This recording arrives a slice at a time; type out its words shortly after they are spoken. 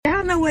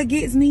know what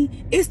gets me?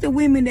 It's the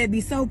women that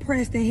be so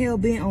pressed and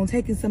hell-bent on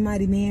taking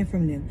somebody's man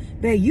from them.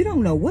 Babe, you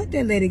don't know what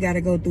that lady got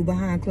to go through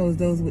behind closed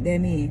doors with that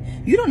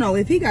man. You don't know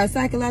if he got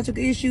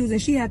psychological issues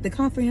and she have to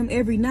comfort him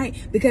every night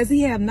because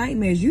he have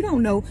nightmares. You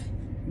don't know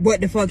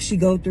what the fuck she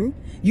go through.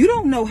 You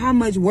don't know how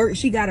much work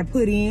she got to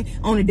put in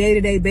on a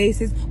day-to-day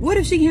basis. What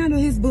if she handle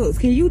his books?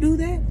 Can you do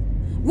that?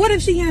 What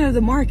if she handle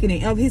the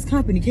marketing of his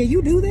company? Can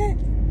you do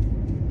that?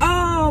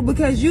 Oh,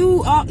 because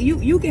you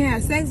can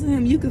have sex with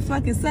him, you can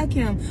fucking suck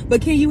him, but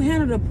can you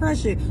handle the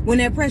pressure when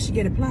that pressure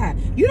get applied?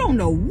 You don't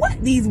know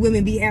what these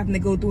women be having to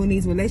go through in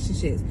these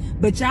relationships,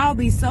 but y'all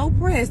be so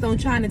pressed on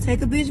trying to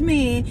take a bitch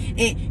man,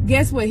 and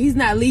guess what? He's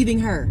not leaving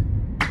her.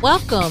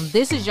 Welcome.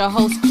 This is your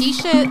host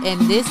Keisha,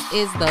 and this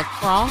is the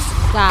Cross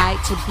Guide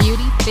to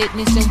Beauty,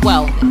 Fitness, and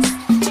Wellness.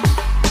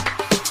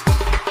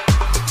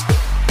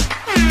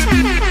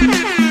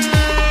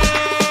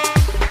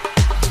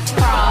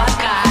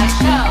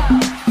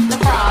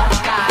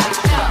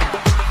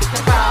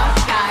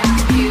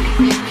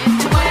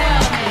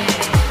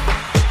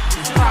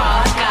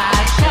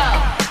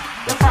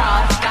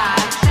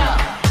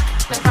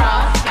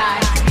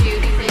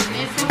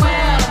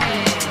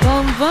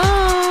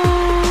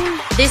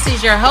 This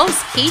is your host,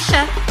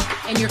 Keisha,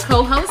 and your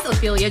co-host,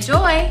 Ophelia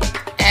Joy.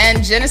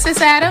 And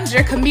Genesis Adams,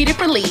 your comedic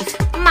relief.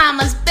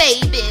 Mama's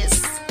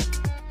babies.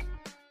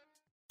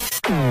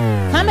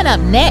 Coming up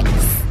next.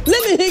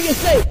 Let me hear you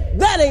say,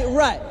 that ain't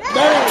right.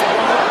 That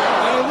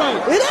ain't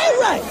right. It ain't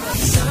right.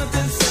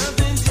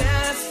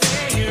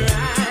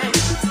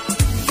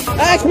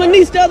 I asked my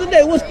niece the other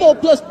day, what's 4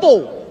 plus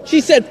 4?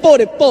 She said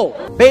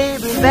 44.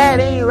 Baby, that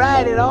ain't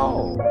right at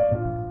all.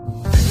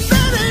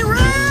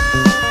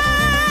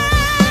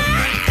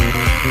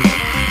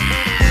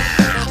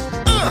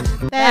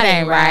 That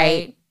ain't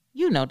right.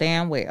 You know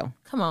damn well.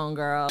 Come on,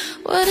 girl.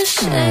 What a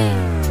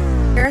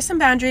shame. There are some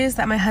boundaries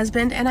that my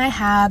husband and I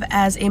have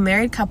as a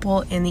married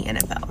couple in the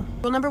NFL.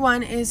 Rule number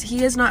 1 is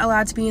he is not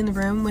allowed to be in the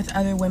room with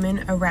other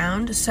women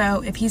around.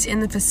 So if he's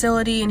in the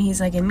facility and he's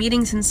like in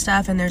meetings and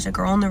stuff and there's a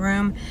girl in the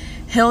room,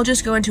 he'll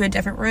just go into a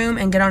different room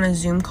and get on a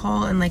Zoom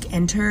call and like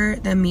enter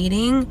the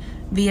meeting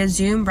via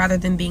Zoom rather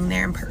than being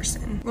there in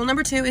person. Rule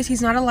number 2 is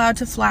he's not allowed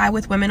to fly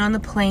with women on the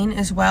plane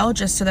as well,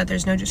 just so that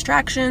there's no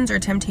distractions or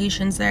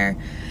temptations there.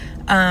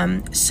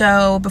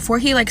 So before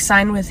he like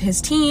signed with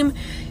his team,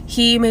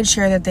 he made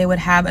sure that they would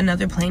have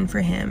another plane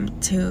for him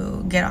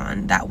to get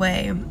on. That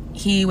way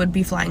he would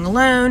be flying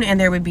alone and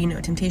there would be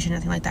no temptation,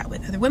 nothing like that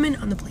with other women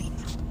on the plane.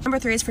 Number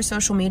 3 is for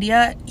social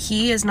media.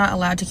 He is not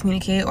allowed to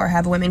communicate or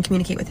have women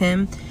communicate with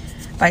him,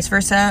 vice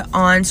versa,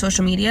 on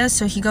social media.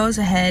 So he goes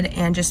ahead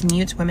and just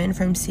mutes women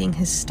from seeing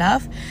his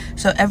stuff.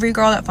 So every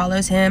girl that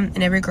follows him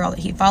and every girl that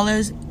he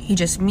follows, he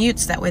just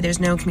mutes. That way there's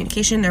no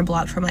communication. They're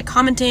blocked from like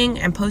commenting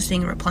and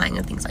posting and replying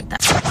and things like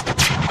that.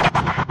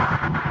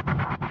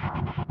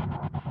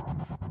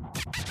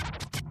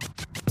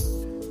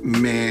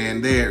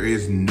 Man, there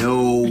is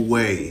no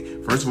way.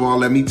 First of all,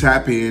 let me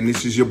tap in.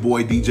 This is your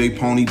boy, DJ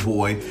Pony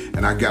Boy,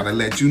 and I gotta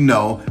let you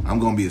know I'm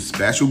gonna be a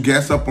special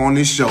guest up on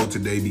this show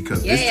today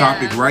because this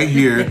topic right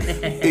here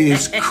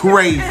is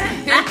crazy.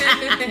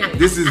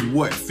 This is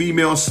what,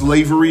 female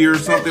slavery or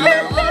something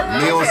now?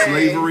 Male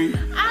slavery?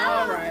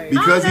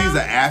 Because he's an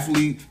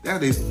athlete,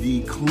 that is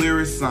the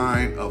clearest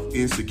sign of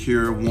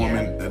insecure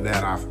woman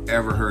that I've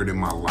ever heard in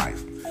my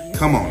life.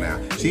 Come on now.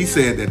 She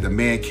said that the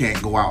man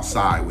can't go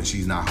outside when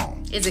she's not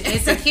home. Is it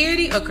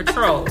insecurity or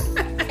control?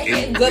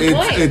 Good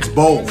point. It's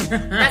both.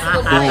 That's a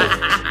good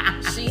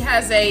point. She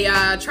has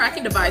a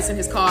tracking device in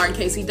his car in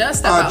case he does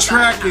step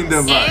outside. A tracking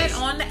device.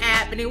 And on the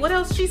app. And then what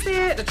else she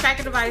said? The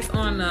tracking device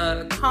on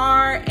the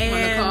car and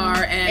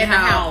in the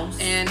house.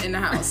 And in the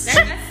house.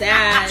 That's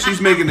sad. She's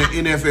making the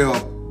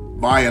NFL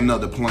buy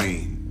another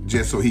plane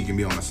just so he can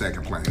be on a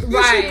second plane.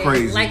 Right. This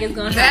crazy. Like it's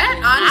gonna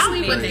happen. That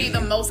honestly would be the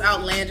most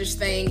outlandish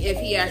thing if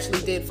he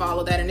actually did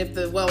follow that, and if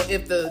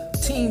the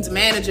team's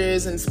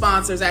managers and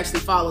sponsors actually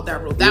followed that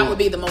rule. That would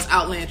be the most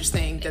outlandish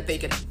thing that they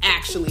could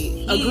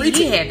actually agree to.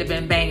 He had to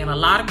been banging a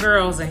lot of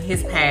girls in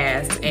his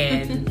past,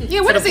 and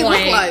what does he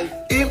look like?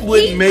 It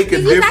would make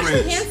a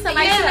difference. He's actually handsome.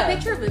 I saw a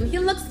picture of him. He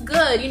looks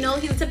good. You know,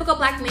 he's a typical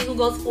black man who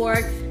goes for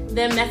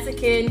the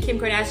Mexican Kim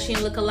Kardashian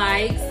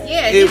lookalikes.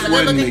 Yeah, he's a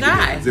good-looking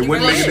guy. It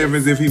wouldn't make a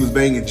difference if he was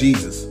banging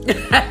Jesus.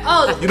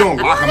 You don't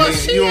lock a man.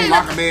 You don't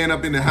lock a man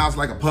up in the house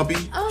like a puppy.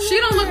 She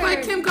don't look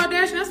like Kim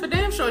Kardashian. That's for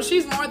damn sure.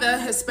 She's more the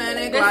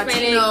Hispanic,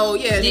 Latino.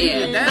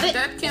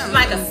 That Kim. She's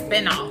like a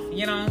spinoff.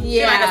 You know,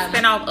 yeah, she's like a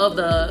spinoff of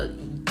the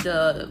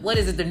what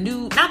is it? The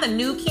new, not the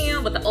new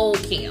Kim, but the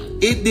old Kim.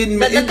 It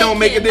don't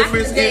make a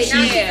difference if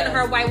she's in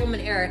her white woman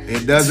era.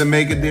 It doesn't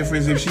make a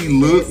difference if she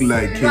looked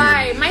like Kim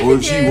or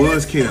if she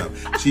was Kim.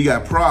 She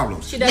got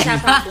problems. She does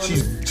have problems.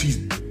 She's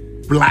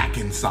black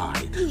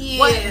inside.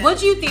 Yeah. What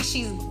do you think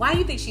she's? Why do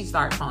you think she's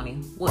dark, Tony?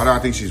 Why do I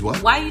think she's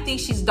what? Why do you think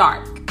she's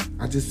dark?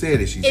 I just said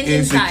it. She's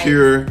Inside.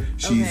 insecure.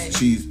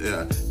 She's.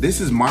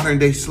 This is modern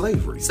day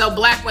slavery. So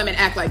black women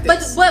act like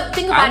this. But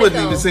think about I wouldn't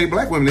it though. even say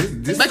black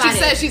women. This But you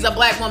said she's a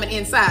black woman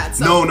inside.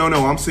 So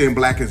no. I'm saying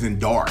black as in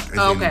dark.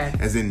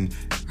 As in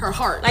her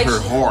heart. Like her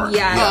heart.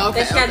 Yeah. Oh,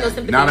 okay, that she has no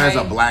sympathy. Not as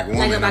right? a black woman.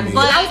 Like a black I mean,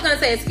 but I was gonna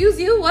say, excuse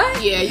you,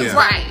 what? Yeah, you're Yeah.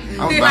 right.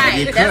 I was about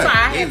to get That's cut.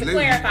 why I had to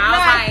clarify.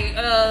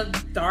 I was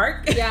like,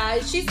 dark. Yeah,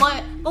 she's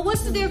But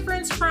what's the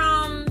difference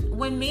from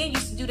when men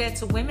used to do that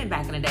to women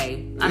back in the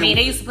day? I mean,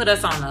 they used to put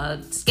us on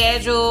a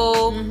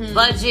schedule,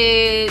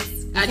 budgets.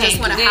 I just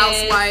want a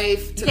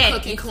housewife to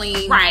cook and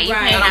clean. Right. You I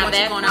can't don't have want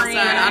you that going friend.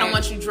 outside. I don't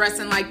want you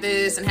dressing like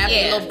this and having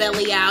your little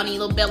belly out and your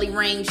little belly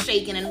ring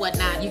shaking and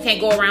whatnot. You can't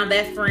go around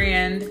that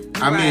friend.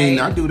 I mean,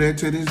 I do that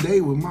to this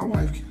day with my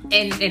wife.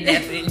 And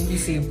you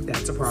see,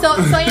 that's a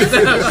problem. so answer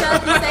Michelle,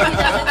 you say he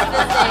does it to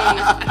this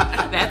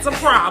day. That's a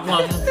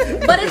problem.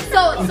 But it's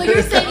so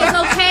you're saying it's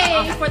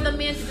okay for the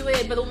man to do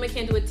it, but the woman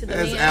can't do it to the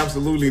That's man.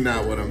 absolutely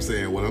not what I'm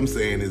saying. What I'm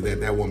saying is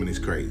that woman is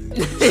crazy. That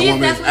She is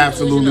woman is definitely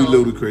absolutely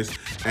delusional. ludicrous.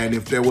 And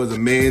if there was a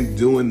man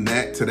doing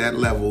that to that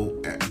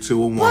level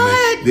to a woman,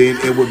 then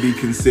it would be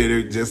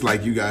considered just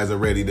like you guys are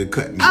ready to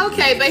cut me.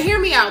 Okay, but hear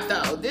me out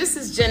though. This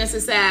is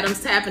Genesis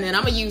Adams tapping in.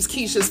 I'm gonna use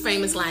Keisha's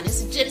famous line.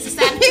 This is Genesis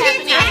Adams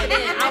tapping in.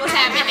 I was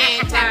tapping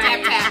in, tap,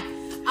 tap, tap.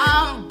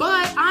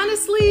 But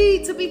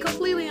honestly, to be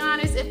completely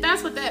honest, if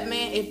that's what that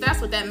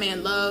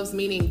man loves,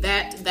 meaning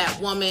that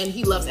woman,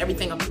 he loves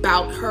everything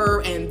about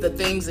her and the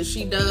things that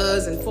she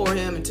does and for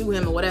him and to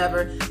him and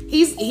whatever,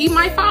 he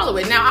might follow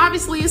it. Now,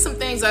 obviously, it's some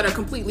things that are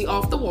completely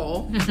off the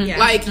wall.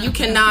 Like you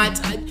cannot.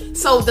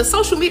 So the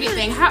social media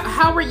thing,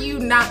 how are you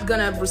not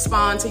gonna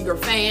respond to your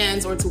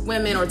fans or to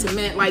women or to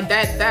men like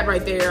that? That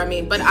right there. I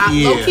mean, but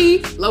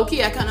low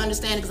key, I kind of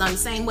understand it because I'm the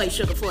same way,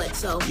 Sugarfoot.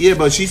 So yeah,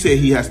 but she said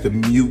he has to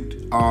mute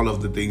all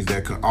of the things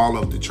all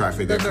of the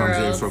traffic that comes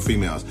in from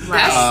females.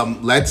 Right.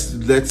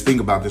 Let's think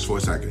about this for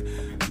a second.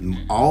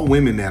 All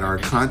women that are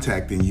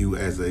contacting you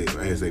as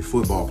a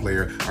football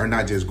player are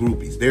not just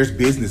groupies. There's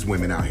business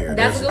women out here.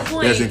 That's a good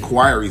point. There's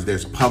inquiries.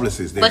 There's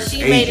publicists. There's But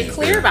she made it agents,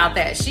 clear about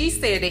that. She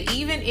said that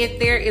even if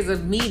there is a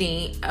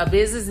meeting, a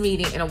business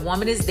meeting, and a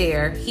woman is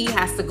there, he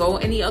has to go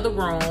in the other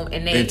room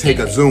and take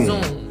a Zoom.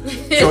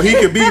 So he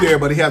could be there,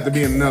 but he has to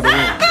be in another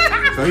room.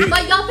 So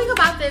But y'all think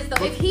about this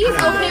though. If he's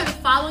okay with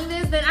following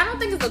this, then I don't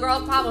think it's a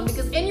girl problem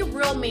because any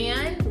real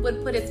man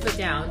would put his foot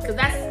down because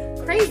that's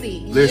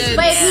crazy. Listen.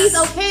 But if he's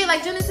okay,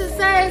 like Genesis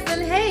says,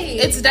 then hey,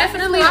 it's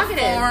definitely a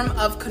prerogative. form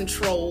of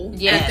control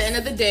Yes. at the end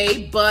of the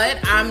day. But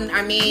I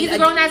mean, He's a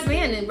grown ass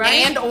man,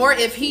 right? And or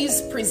if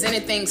he's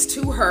presented things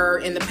to her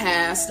in the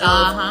past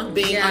of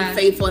being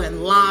unfaithful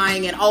and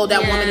lying and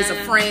that woman is a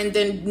friend,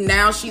 then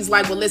now she's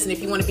like, well, listen,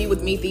 if you want to be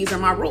with me, these are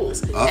my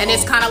rules. And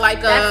it's kind of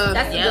like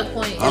that's a good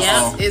point.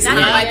 it's kind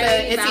of like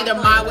it's either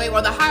my way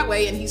or the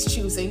highway, and he's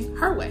choosing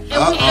her way. And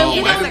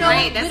we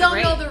That's don't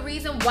great. know the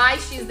reason why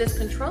she's this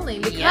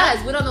controlling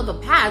because we don't know the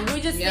past.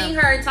 We just seeing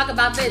her and talk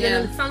about this,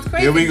 and it sounds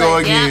crazy. Here we go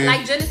but again.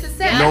 like Genesis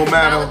said, no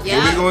matter.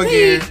 Here we go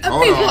again.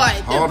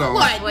 Hold on.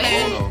 Wait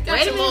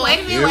a minute.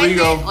 Here we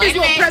go. Wait a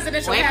minute.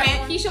 Presidential Wait a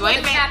hat. minute. Keisha Wait wanna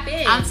a minute. tap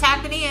in. I'm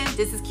tapping in.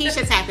 This is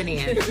Keisha tapping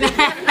in.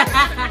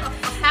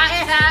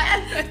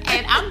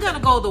 And I'm gonna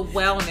go the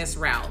wellness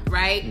route,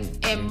 right?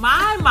 In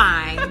my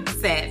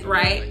mindset,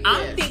 right?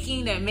 I'm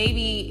thinking that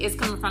maybe it's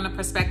coming from the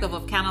perspective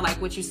of kind of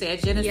like what you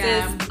said,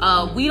 Genesis.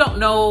 We don't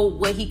know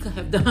what he could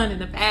have done in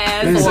the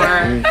past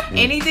or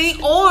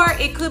anything, or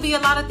it could be a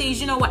lot of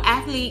things. You know, with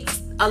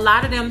athletes, a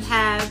lot of them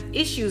have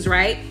issues,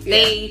 right?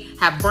 They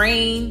have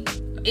brain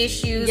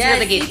issues, where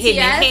they get hit in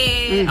the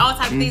head, all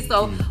types of things.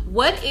 So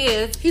what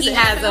if he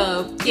has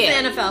an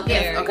NFL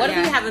player? What if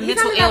he has a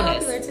mental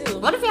illness?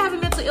 What if he has a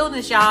mental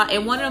illness, y'all?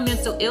 And one of the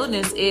mental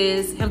illness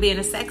is him being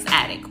a sex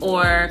addict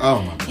or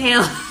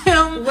him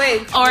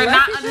or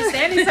not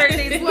understanding certain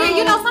things. Well,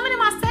 you know, some of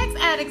them are sex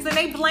addicts and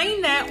they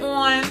blame that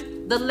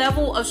on the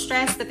level of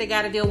stress that they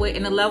got to deal with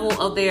and the level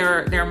of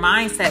their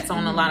mindsets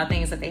on a lot of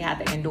things that they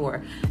have to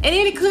endure. And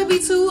then it could be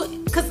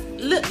too, because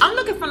I'm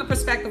looking from the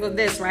perspective of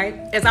this, right?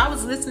 As I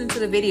was listening to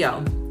the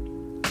video,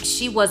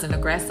 she wasn't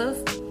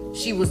aggressive.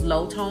 She was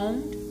low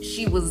toned.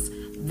 She was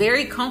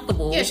very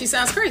comfortable. Yeah, she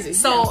sounds crazy.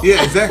 So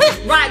yeah,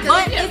 exactly. Right,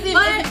 but it's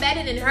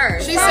embedded in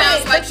her. She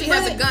sounds like she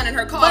has a gun in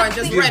her car and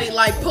just ready,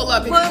 like pull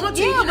up. But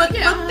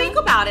think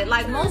about it.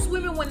 Like most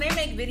women, when they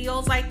make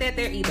videos like that,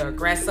 they're either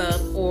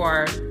aggressive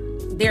or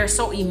they're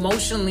so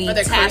emotionally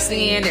tapped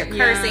in. They're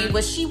cursing,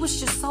 but she was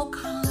just so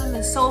calm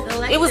and so.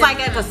 It was like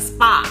at the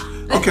spa.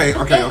 Okay.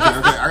 I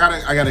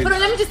gotta. But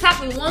let me just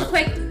tap in one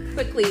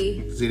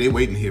quickly. See, they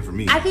waiting here for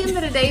me. At the end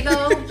of the day,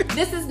 though,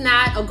 this is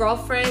not a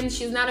girlfriend.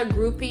 She's not a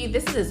groupie.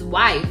 This is his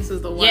wife. This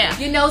is the wife. Yeah.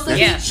 You know, so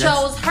he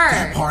chose her.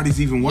 That part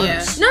is even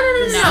worse. No.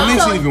 That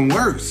makes it even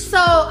worse.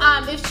 So,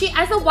 if she,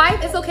 as a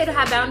wife, it's okay to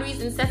have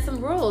boundaries and set some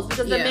rules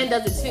because the man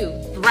does it too.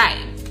 Right.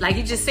 Like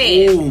you just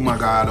said. Oh my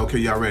God. Okay,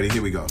 y'all ready?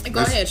 Here we go.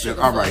 Go ahead,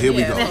 Sugar. All right, here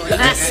we go.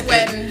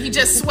 He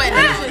just sweating.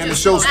 And the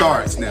show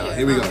starts now.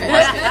 Here we go.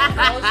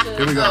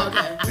 Here we go.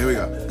 Okay. Here we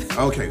go.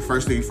 Okay,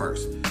 first thing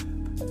first.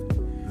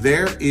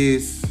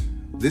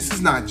 This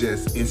is not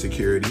just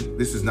insecurity.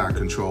 This is not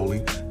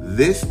controlling.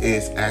 this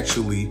is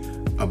actually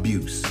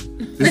abuse.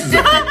 This is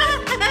abuse.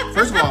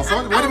 First of all,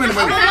 wait a minute.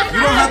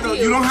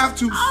 You don't have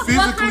to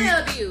physically.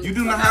 You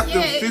do not have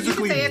to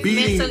physically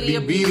be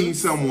beating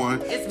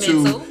someone.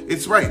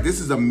 It's right. This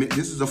is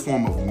a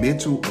form of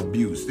mental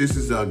abuse. This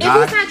is a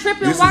guy. If he's not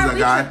tripping, why are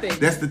we tripping?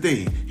 That's the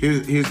thing.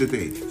 Here's the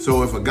thing.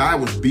 So if a guy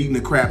was beating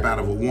the crap out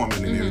of a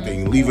woman and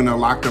everything, leaving her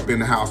locked up in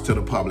the house to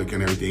the public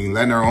and everything,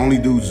 letting her only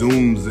do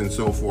Zooms and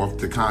so forth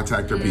to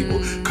contact her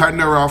people, cutting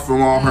her off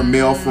from all her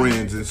male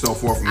friends and so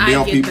forth, from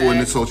male people and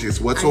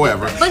associates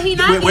whatsoever. But wait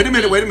a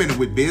minute.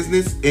 With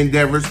business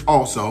endeavors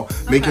also,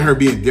 making her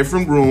be in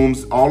different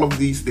rooms, all of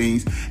these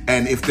things.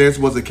 And if there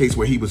was a case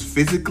where he was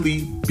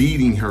physically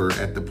beating her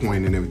at the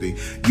point and everything,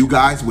 you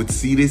guys would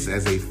see this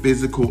as a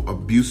physical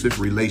abusive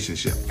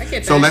relationship.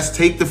 So let's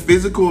take the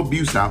physical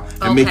abuse out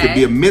and make it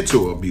be a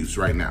mental abuse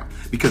right now,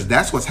 because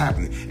that's what's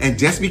happening. And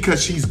just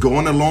because she's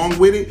going along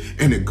with it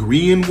and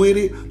agreeing with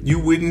it, you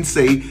wouldn't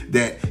say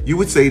that. You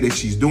would say that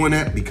she's doing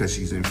that because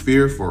she's in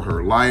fear for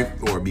her life,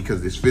 or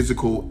because this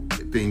physical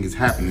thing is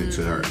happening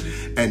to her.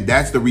 And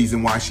that's the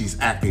reason why she's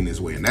acting this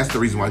way. And that's the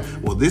reason why,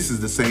 well, this is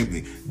the same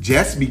thing.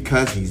 Just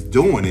because he's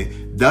doing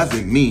it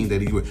doesn't mean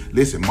that he would.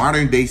 Listen,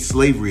 modern day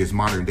slavery is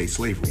modern day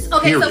slavery.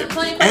 Okay, period.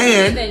 so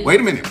and wait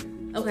a minute.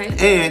 Okay.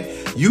 And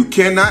you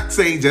cannot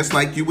say, just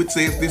like you would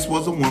say if this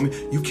was a woman,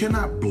 you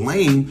cannot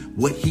blame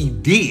what he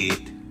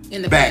did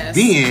in the back past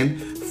then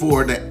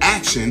for the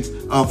actions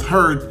of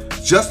her,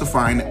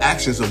 justifying the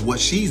actions of what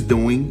she's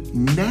doing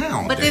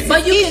now. But you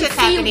can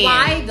see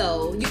why,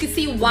 though. You can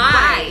see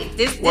why.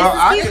 There's a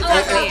cause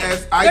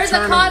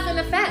and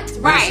effect.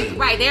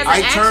 Right. There's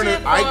an action.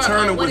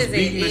 Turner was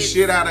beating the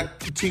shit out of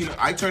Tina.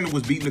 Turner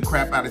was beating the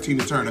crap out of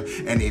Tina Turner,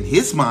 and in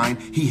his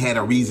mind, he had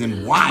a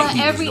reason why. But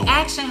every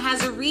action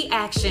has a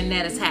reaction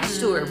that is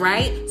attached to it,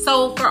 right?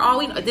 So for all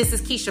we know, this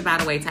is Keisha, by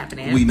the way, tapping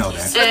in. We know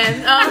that.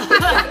 And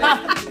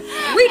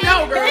we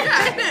know, girl.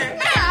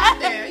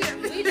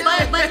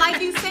 But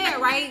like you said,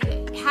 right?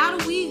 How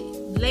do we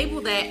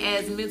label that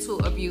as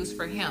mental abuse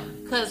for him?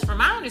 Because from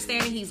my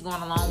understanding, he's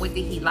going along with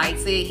it. He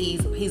likes it.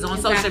 He's on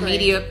social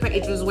media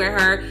pictures with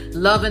her,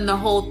 loving the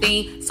whole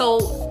thing.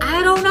 So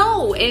I don't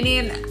know. And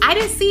then I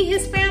didn't see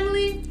his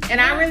family, and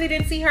I really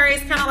didn't see her.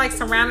 It's kind of like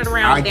surrounded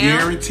around. I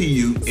guarantee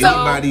you,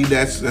 anybody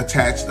that's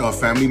attached a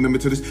family member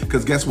to this,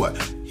 because guess what?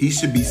 He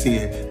should be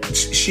seeing,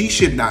 she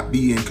should not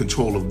be in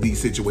control of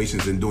these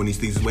situations and doing these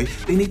things this way.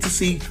 They need to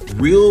see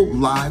real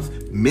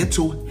live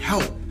mental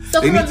help. So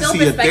they need to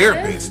see a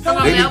therapist.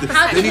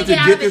 They need to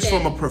get this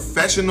from a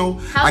professional.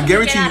 I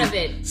guarantee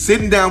you,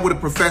 sitting down with a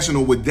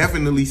professional would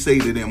definitely say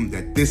to them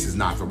that this is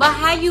not for. But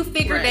how you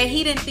figure that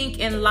he didn't think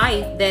in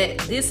life that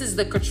this is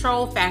the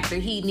control factor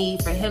he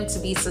needs for him to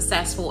be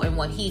successful in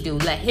what he do?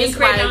 Let his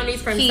create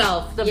boundaries for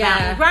himself.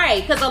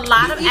 Right? Because a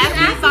lot of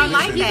athletes are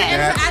like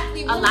that.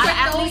 A lot of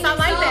athletes are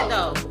like that,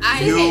 though.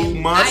 You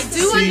must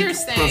seek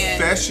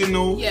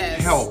professional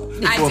help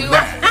for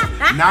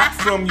that, not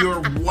from your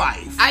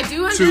wife. I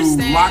do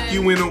understand. To lock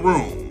you in a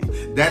room.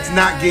 That's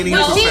not getting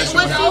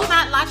professional help. She's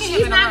not locking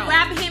him in a room. She's not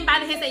grabbing him by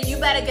the hand saying, you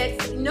better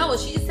get... No,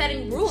 she's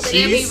setting rules.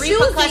 She's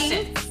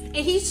repercussions. And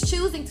he's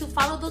choosing to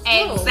follow those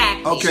rules.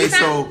 Exactly. Okay, she's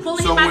not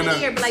pulling him by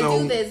the ear, but like,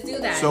 do this, do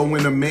that. So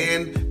when a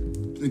man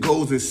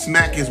goes and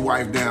smack his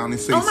wife down and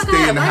say, oh my stay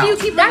God, in the why house. Do you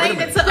keep relating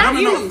it to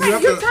abuse?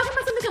 You're talking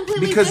about something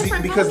completely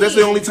different. Because that's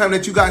the only time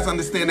that you guys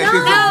understand that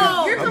there's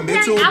a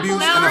mental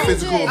abuse and a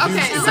physical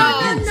abuse is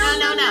abuse. No.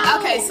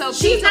 Okay, so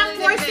she's not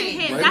forcing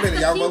him. Wait a minute,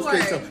 y'all both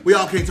can't talk. We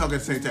all can't talk at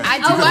the same time. I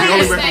do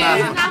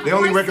understand. They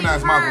only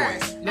recognize my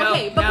voice.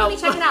 Okay, but let me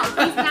check it out.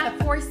 He's not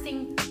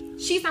forcing.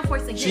 She's not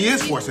forcing him. She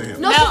is forcing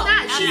him. No, she's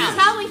not. She's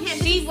telling him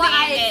this is what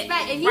I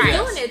expect, and he's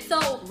doing it.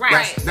 So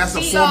that's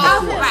a form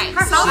of force. Right.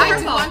 So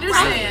I do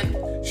understand.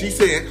 She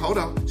said, hold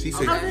on. She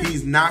said,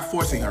 he's not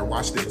forcing her.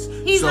 Watch this.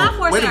 He's not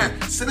forcing her. Wait a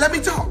minute. So let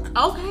me talk.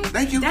 Okay.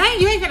 Thank you.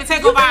 Dang, you ain't gonna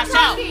take over our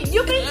show.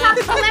 You been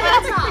talking, so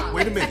let me talk.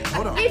 Wait a minute.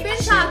 Hold on. He been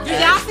talking. Do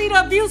y'all see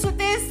the abuse with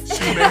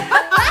this? And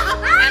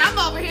I'm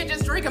over here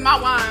just drinking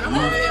my wine. I'm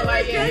over here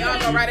like, yeah, y'all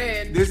go right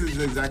ahead. This is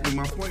exactly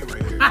my point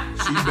right here.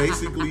 She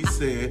basically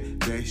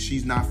said that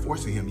she's not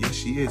forcing him. Yes,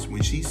 she is.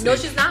 When she said, no,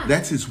 she's not.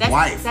 That's his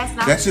wife.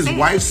 That's his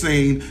wife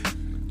saying,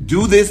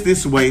 do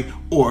this way,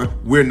 or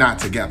we're not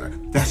together.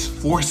 That's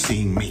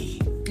forcing me.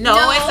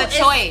 No, it's a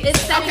choice. It's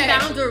setting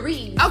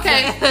boundaries.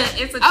 Okay.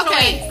 It's a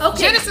choice. Okay.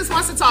 Genesis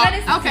wants to talk.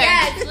 Okay.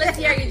 Yes, let's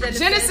hear you, Genesis.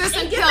 Genesis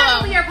and Pillow. Pillow. Get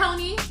over here,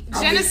 pony.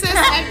 Genesis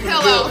and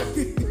Pillow.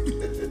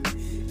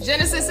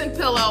 Genesis and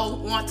Pillow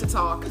want to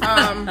talk.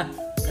 Pillow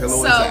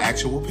is an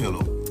actual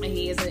pillow.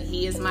 He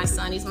is my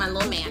son. He's my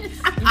little man.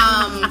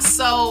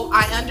 So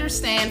I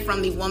understand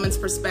from the woman's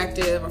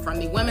perspective, or from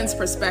the women's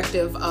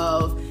perspective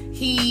of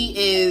he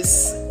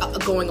is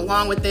going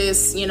along with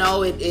this. You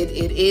know, it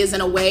is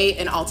in a way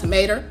an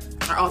ultimatum.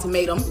 Or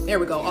ultimatum. There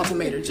we go.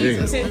 Ultimator.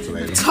 Jesus.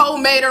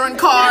 Tow-mater and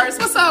cars.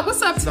 What's up?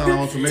 It's not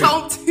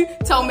ultimatum.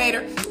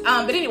 Tow-mater.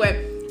 But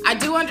anyway, I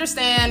do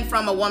understand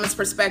from a woman's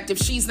perspective,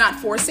 she's not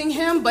forcing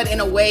him, but in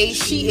a way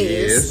she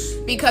is.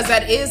 Because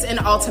that is an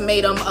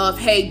ultimatum of,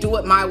 hey, do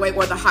it my way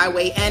or the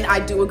highway. And I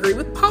do agree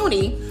with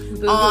Pony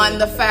on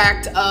the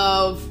fact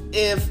of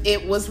if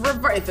it was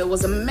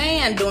a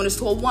man doing this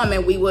to a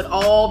woman, we would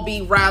all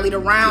be rallied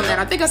around that.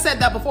 I think I said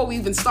that before we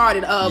even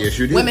started of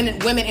women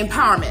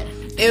empowerment.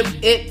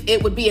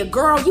 It would be a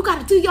girl, you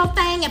gotta do your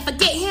thing and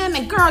forget him,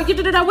 and girl,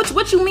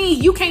 what you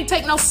mean you can't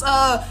take an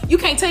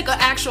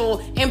actual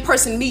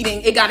in-person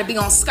meeting, it gotta be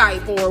on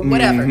Skype or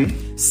whatever.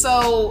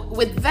 So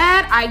with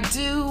that,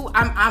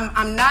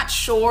 I'm not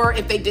sure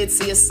if they did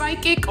see a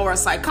psychic or a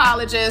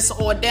psychologist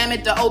or damn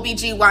it, the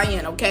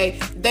OBGYN, okay?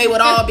 They would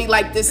all be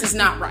like, this is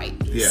not right.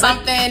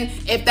 Something,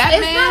 if that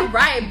it's man, not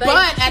right,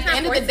 but at the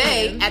end of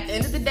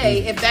the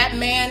day, if that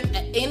man,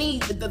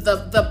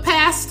 the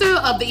pastor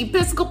of the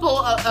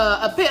Episcopal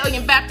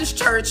Episcopalian Baptist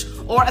Church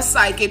or a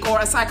psychic or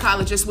a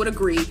psychologist would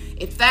agree,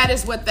 if that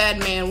is what that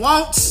man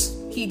wants,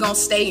 he gonna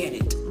stay in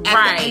it.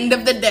 At the end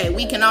of the day,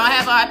 we can all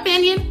have our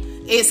opinion.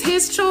 It's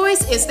his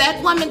choice. It's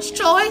that woman's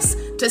choice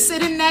to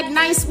sit in that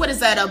nice, what is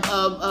that, a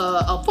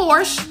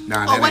Porsche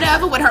or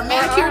whatever with her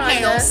manicured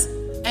nails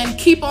and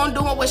keep on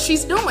doing what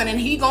she's doing, and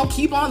he gonna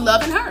keep on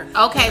loving her.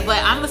 Okay, but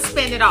I'm gonna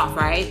spin it off,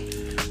 right?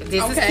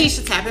 This is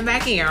Keisha tapping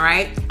back in,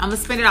 right? I'm gonna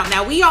spin it off.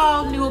 Now, we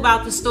all knew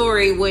about the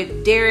story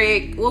with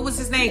Derek, what was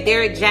his name?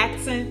 Derek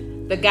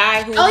Jackson, the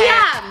guy who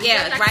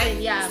right?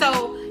 Yeah.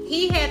 So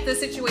he had the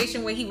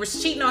situation where he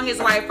was cheating on his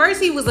wife. First,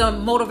 he was a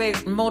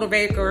motivational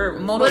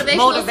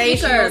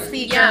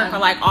speaker for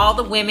like all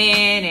the women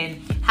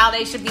and how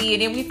they should be.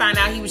 And then we find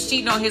out he was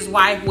cheating on his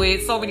wife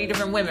with so many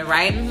different women,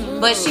 right?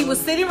 But she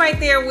was sitting right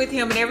there with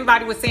him and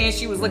everybody was saying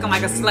she was looking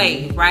like a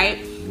slave, right?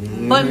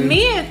 But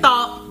men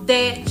thought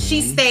that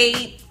she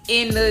stayed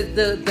in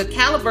the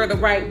caliber the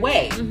right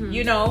way,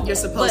 you know? You're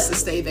supposed to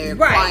stay there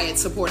quiet,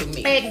 supporting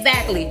me.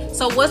 Exactly.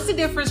 So what's the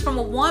difference from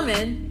a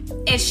woman?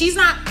 And she's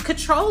not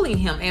controlling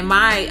him in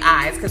my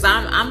eyes, because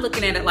I'm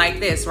looking at it like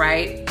this,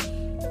 right?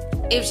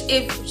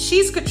 If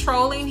she's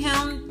controlling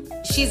him,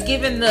 she's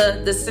given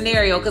the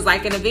scenario, because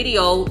like in the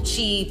video,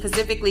 she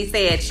specifically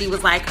said, she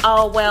was like,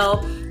 oh,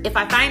 well, if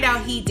I find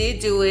out he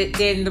did do it,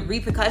 then the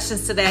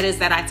repercussions to that is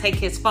that I take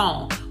his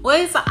phone. Well,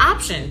 it's an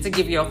option to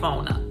give your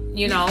phone up.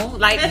 You know,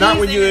 like not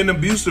when you're in an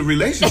abusive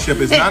relationship.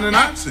 It's not an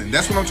option.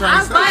 That's what I'm trying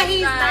to say. But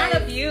he's not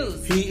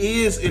abused.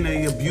 He is in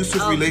an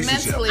abusive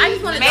relationship. Mentally. I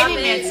just want to maybe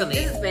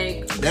mentally.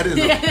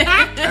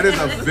 That is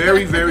a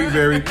very, very,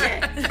 very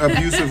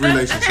abusive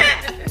relationship.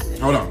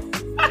 Hold on.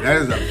 That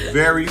is a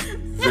very,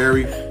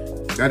 very.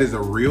 That is a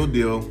real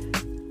deal,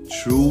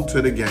 true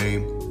to the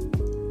game,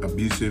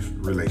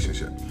 abusive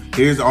relationship.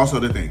 Here's also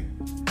the thing.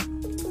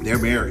 They're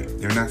married.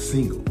 They're not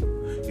single.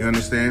 You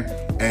understand?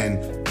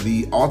 And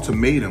the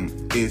ultimatum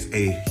is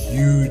a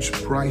huge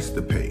price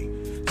to pay.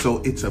 So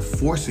it's a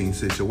forcing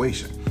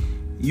situation.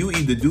 You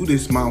either do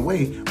this my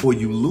way or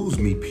you lose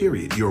me,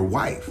 period. Your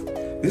wife.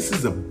 This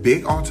is a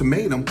big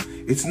ultimatum.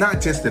 It's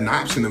not just an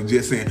option of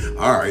just saying,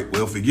 all right,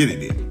 well, forget it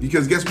then.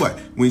 Because guess what?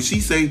 When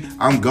she say,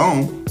 I'm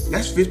gone,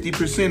 that's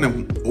 50%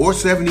 of, or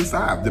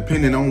 75,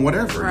 depending on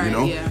whatever, you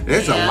know? Yeah.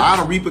 There's a lot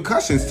of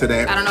repercussions to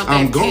that. I don't know if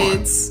I'm gone.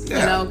 Kids, you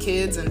know,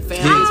 kids and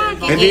families are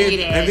involved.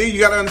 And then you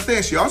got to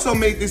understand, she also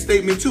made this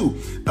statement too.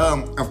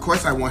 Of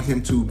course, I want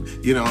him to,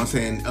 you know what I'm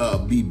saying,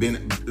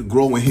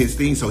 growing his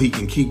thing so he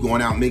can keep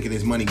going out making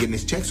his money, getting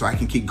his checks, so I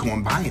can keep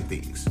going buying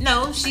things.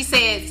 No, she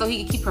said so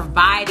he can keep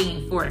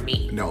providing for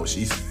me. No,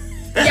 she's...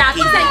 Yeah,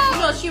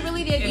 she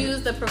really did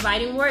use the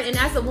providing word. And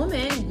as a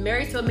woman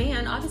married to a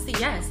man, obviously,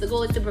 yes, the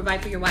goal is to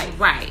provide for your wife.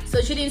 Right. So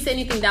she didn't say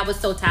anything that was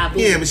so taboo.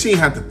 Yeah, but she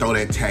didn't have to throw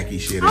that tacky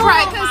shit in. All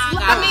right, because,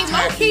 I mean,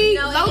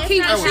 low-key,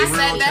 when she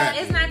said that,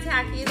 it's not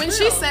tacky. When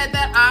she said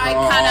that, I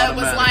kind of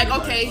was like,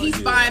 okay,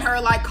 he's buying her,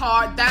 like,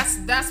 car.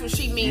 That's what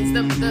she means.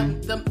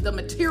 The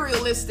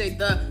materialistic,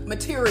 the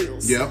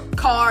materials. Yep.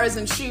 Cars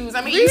and shoes.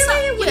 I mean,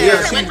 really?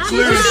 Yeah, she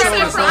clearly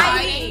showed us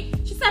providing.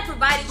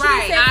 Provided.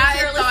 Right,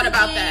 I thought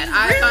about that.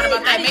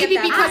 Maybe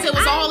because it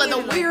was all of the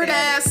weird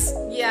ass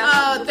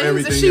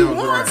things that she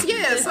wants.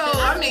 Yeah, so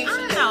I mean, I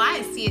don't know. I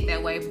didn't see it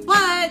that way,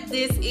 but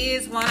this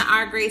is one of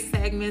our great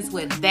segments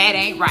with That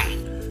Ain't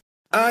Right.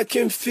 I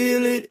can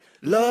feel it.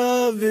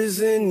 Love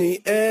is in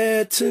the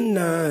air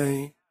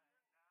tonight.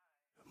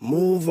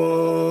 Move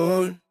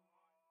on.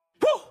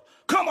 Woo,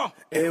 come on.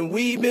 And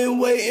we've been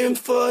waiting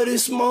for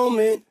this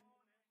moment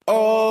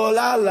all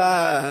our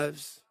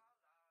lives.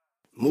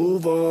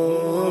 Move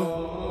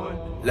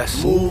on.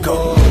 Let's move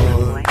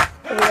on.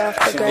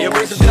 Hey, yo,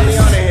 bring some Johnny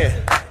on in here.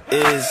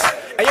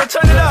 Hey, yo,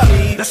 turn it up.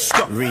 Let's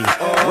go.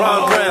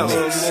 Ron Brown.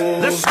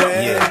 Let's go.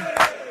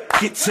 Yeah.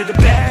 Get to the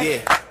bag.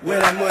 Yeah. Where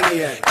that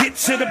money at? Get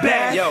to the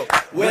bag. Yo,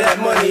 where that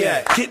money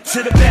at? Get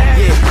to the bag.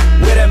 Yeah.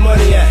 Where that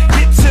money at?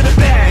 Get to the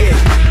bag.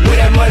 Yeah. Where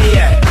that money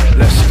at?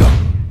 Let's go.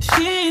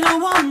 She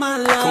don't want my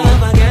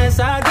love. I guess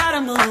I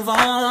gotta move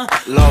on.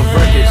 Love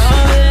Records.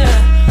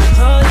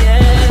 Oh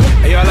yeah.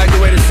 Hey, y'all like the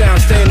way the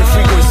sound stay in the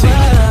frequency.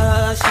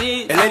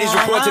 And ladies,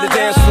 report to the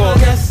dance floor.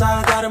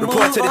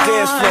 Report to the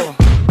dance floor.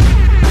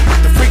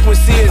 The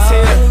frequency is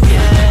here.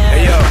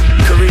 Hey, yo,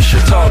 Carisha,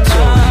 talk to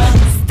him.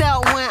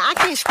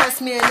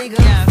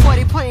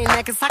 pointing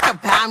at, cause I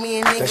could buy me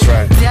a nigga. That's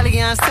right. Deli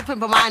young sipping,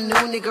 but my new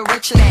nigga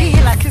richer. He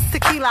hit like his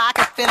tequila, I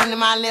can feel it in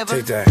my liver.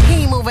 Take that.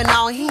 He ain't moving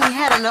on, he ain't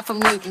had enough of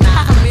me.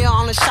 Like a meal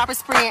on the shopping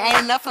spree, ain't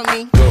enough of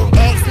me.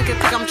 Ex nigga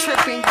think I'm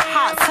tripping.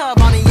 Hot tub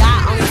on a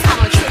yacht, only time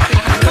I'm tripping.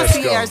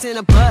 Concierge in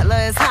a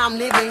butler is how I'm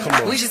living.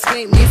 We just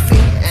went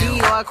missing.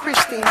 Dior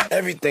Christian.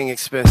 Everything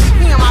expensive.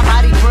 He on my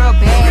body real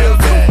bad.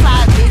 Too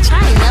fly, bitch. I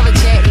ain't never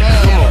jet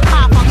lag.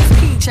 Pop on his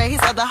PJ,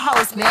 his other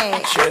host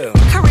mad. Chill.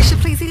 Carisha,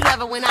 please, he love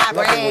it when I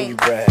Love it when you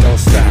brag. brag. Don't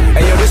stop.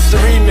 Hey yo, this is the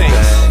remix.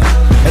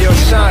 Hey yo,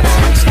 Shanti.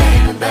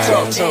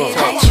 Talk.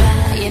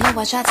 You know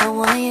I tried to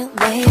warn you,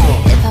 baby.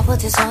 If I put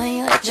this on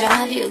you, it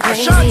drive you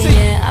crazy.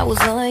 Yeah, I was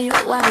loyal,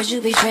 why would you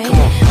betray me?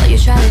 All you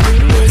try to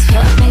do is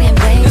fuck me and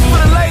play me. It's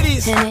for the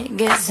ladies. And it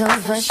gets so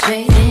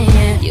frustrating,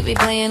 yeah. You be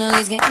playing all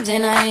these games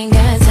and I ain't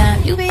got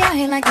time. You be out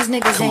here like these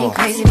niggas ain't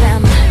crazy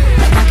about mine.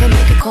 Like I can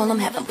make a call, I'm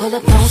having pull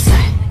up on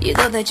site. You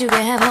thought that you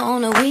could have her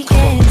on the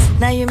weekends.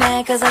 Now you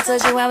mad cause I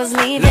told you I was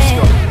leaving.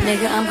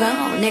 Nigga, I'm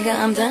gone, nigga,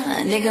 I'm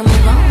done. Nigga,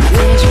 move on. I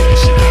finished with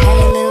she can have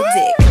your little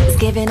dick. It's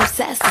giving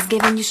obsessed, it's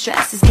giving you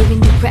stress, it's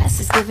giving you press,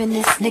 it's giving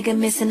this nigga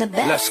missing the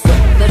best. Let's go.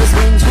 But it's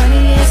been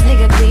 20 years,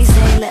 nigga, please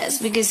say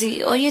less. We can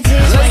see all your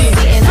tears when you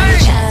being on the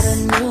child a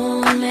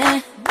new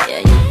man. Yeah,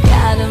 you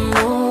gotta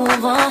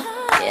move on.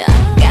 Yeah,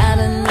 I got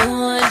a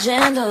new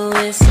agenda.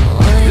 It's all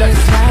Let's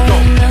go.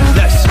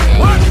 Let's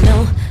and you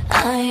know I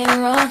ain't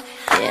wrong.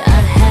 Yeah, I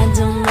had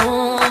to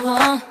move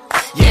on.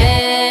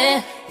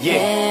 Yeah.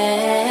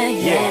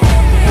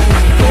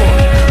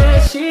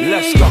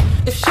 Let's go.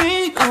 If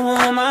she don't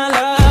want my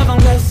love, I'm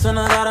guessing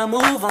I gotta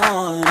move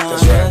on.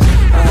 That's right.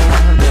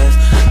 I guess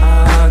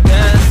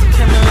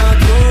can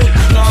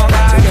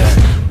I guess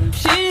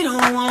she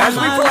don't want As we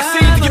my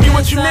proceed love, to give you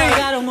what you I need,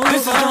 gotta move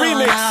this is the on.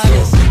 remix.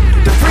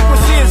 The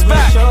frequency is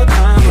back.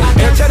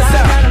 And check this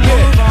out.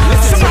 Yeah.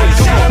 Listen, somebody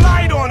shine a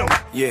light on them.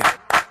 Yeah.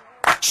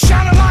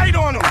 Shine a light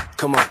on them.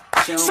 Come on.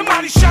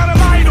 Somebody shine a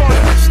light on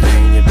them. Stay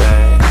in your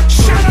bag.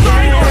 Shine a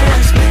light on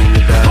them. Stay in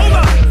your bag. Hold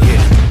up.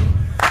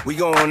 Yeah. We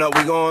going up,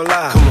 we going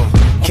live. Come on.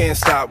 Can't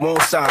stop,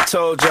 won't stop.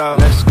 Told y'all.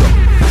 Let's go.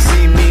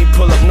 See me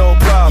pull up, no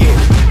problem.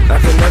 Yeah. I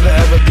can never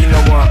ever be no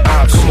one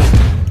option.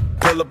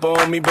 Pull up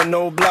on me, but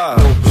no block.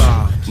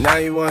 Now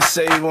you wanna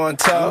say you wanna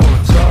talk.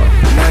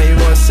 Now you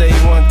wanna say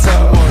you wanna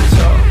talk.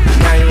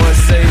 Now you wanna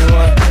say you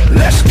want.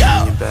 Let's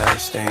go.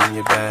 Stay in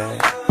your bag.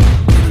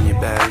 Get in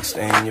your bag.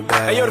 Stay in your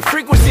bag. Hey yo, the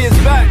frequency is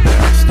back.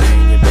 Stay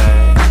in your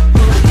bag.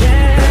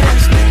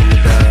 Stay in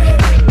your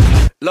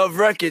bag. Love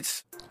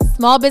Records.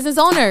 Small business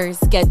owners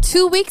get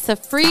 2 weeks of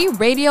free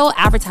radio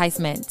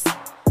advertisements.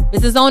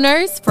 Business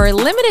owners, for a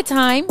limited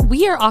time,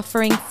 we are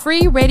offering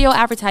free radio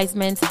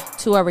advertisements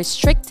to a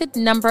restricted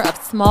number of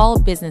small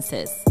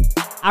businesses.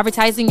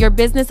 Advertising your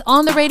business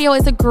on the radio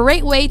is a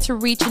great way to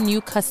reach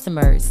new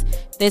customers.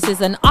 This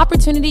is an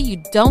opportunity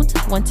you don't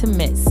want to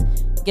miss.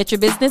 Get your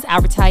business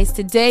advertised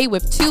today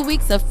with 2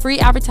 weeks of free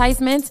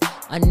advertisements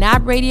on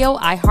NAB Radio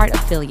iHeart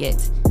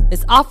affiliate.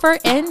 This offer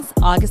ends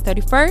August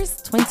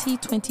 31st,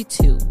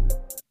 2022.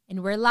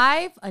 And we're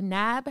live on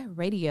NAB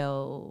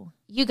Radio.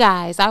 You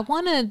guys, I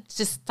want to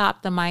just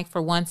stop the mic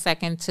for 1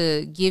 second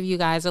to give you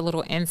guys a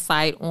little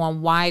insight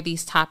on why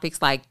these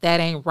topics like that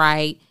ain't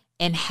right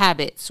and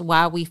habits,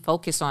 why we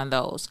focus on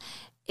those.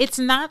 It's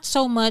not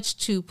so much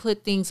to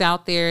put things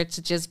out there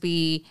to just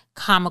be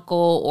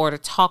comical or to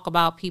talk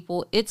about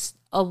people. It's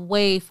a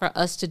way for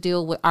us to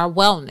deal with our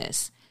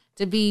wellness,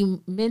 to be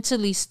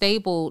mentally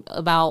stable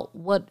about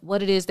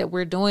what it is that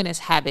we're doing as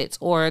habits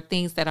or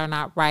things that are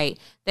not right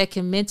that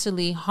can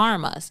mentally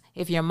harm us.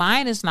 If your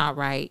mind is not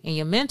right and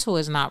your mental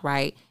is not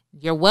right,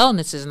 your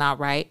wellness is not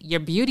right, your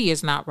beauty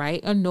is not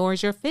right, and nor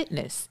is your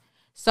fitness.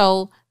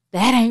 So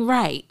that ain't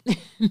right.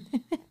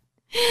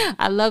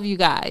 I love you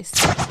guys.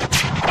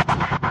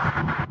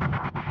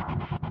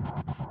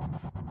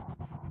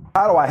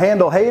 How do I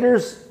handle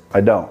haters?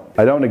 I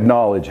don't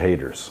acknowledge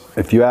haters.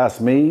 If you ask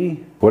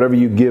me, whatever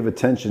you give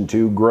attention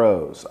to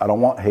grows. I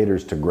don't want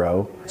haters to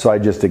grow, so I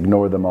just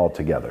ignore them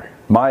altogether.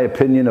 My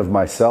opinion of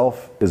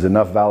myself is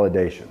enough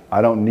validation.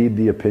 I don't need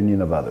the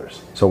opinion of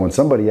others. So when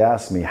somebody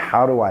asks me,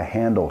 how do I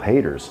handle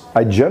haters?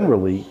 I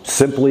generally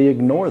simply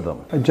ignore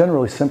them.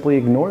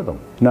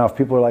 Now, if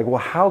people are like,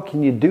 well, how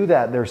can you do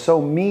that? They're so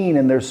mean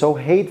and they're so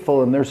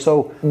hateful and they're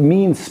so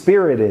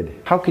mean-spirited.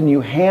 How can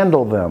you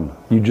handle them?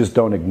 You just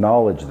don't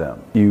acknowledge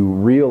them. You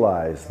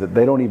realize that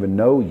they don't even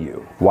know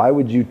you. Why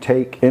would you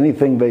take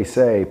anything they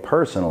say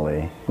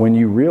personally when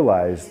you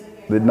realize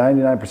that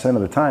 99%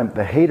 of the time,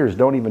 the haters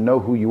don't even know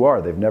who you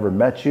are. They've never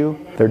met you.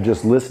 They're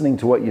just listening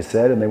to what you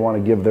said and they want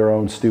to give their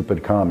own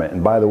stupid comment.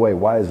 And by the way,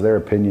 why is their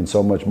opinion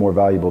so much more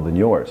valuable than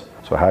yours?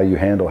 So how you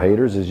handle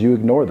haters is you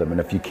ignore them.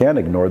 And if you can't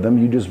ignore them,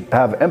 you just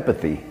have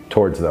empathy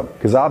towards them.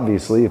 Because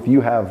obviously, if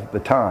you have the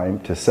time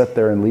to sit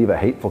there and leave a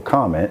hateful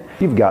comment,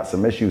 you've got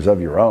some issues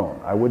of your own.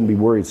 I wouldn't be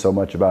worried so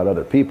much about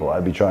other people.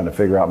 I'd be trying to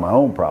figure out my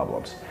own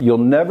problems. You'll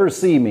never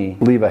see me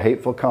leave a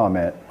hateful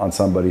comment on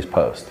somebody's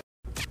post.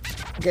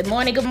 Good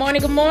morning.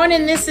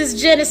 This is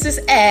Genesis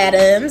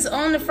Adams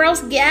on the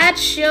Frost Guide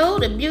Show,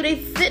 the beauty,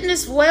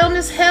 fitness,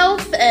 wellness,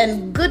 health,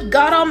 and good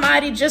God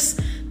Almighty just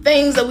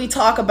things that we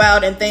talk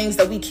about and things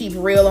that we keep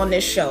real on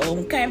this show,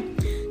 okay?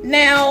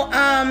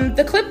 Now,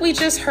 the clip we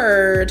just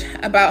heard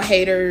about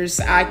haters,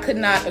 I could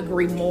not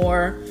agree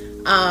more.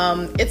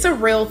 It's a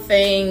real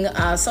thing.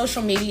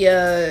 Social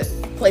media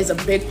plays a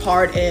big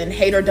part in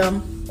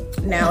haterdom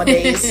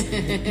nowadays.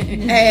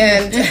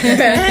 And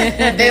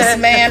this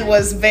man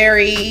was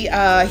very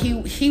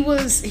he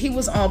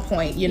was on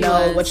point. You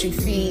know, what you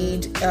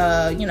feed,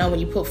 when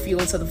you put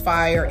fuel to the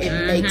fire,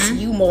 it makes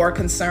you more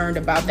concerned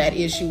about that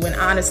issue, when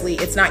honestly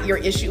it's not your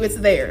issue, it's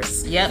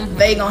theirs.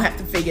 They gonna have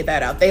to figure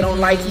that out. They don't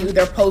like you,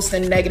 they're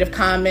posting negative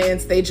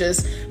comments, they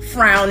just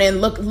frowning,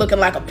 looking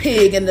like a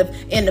pig in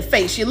the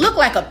face. You look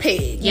like a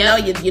pig. You know,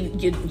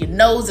 your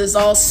nose is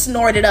all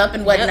snorted up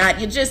and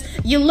whatnot.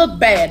 You look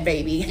bad,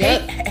 baby.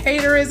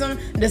 Haterism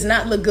does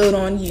not look good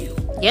on you.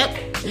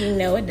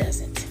 No, it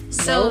doesn't.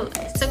 So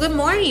good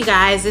morning, you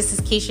guys. This is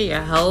Keisha,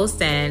 your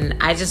host, and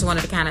I just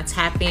wanted to kind of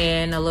tap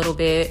in a little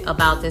bit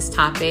about this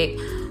topic.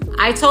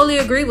 I totally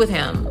agree with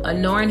him.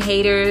 Ignoring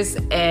haters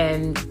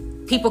and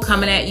people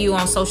coming at you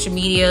on social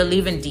media,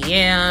 leaving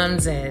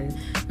DMs and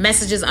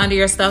messages under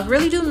your stuff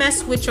really do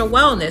mess with your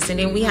wellness. And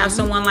then we have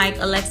someone like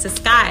Alexis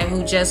Sky,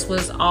 who just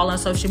was all on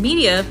social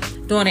media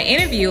doing an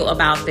interview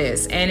about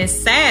this. And it's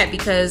sad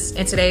because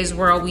in today's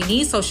world, we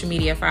need social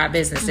media for our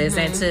businesses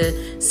and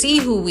to see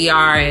who we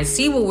are and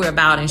see what we're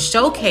about and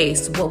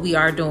showcase what we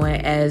are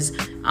doing as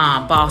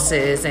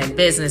bosses and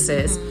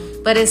businesses.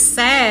 But it's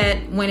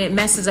sad when it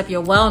messes up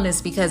your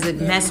wellness because it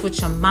messes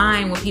with your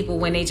mind with people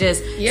when they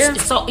just...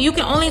 So you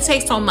can only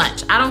take so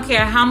much. I don't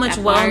care how much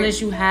wellness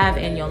you have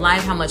in your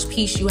life, how much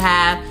peace you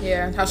have.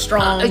 How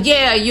strong.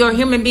 You're a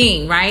human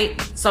being, right?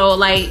 So,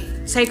 like,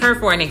 take her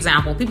for an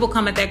example. People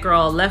come at that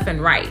girl left and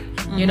right.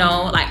 You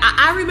know, like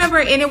I remember,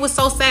 and it was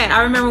so sad.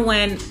 I remember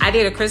when I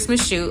did a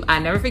Christmas shoot. I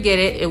never forget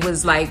it. It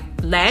was like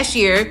last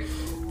year.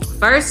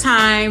 First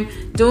time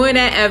doing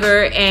that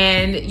ever,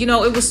 and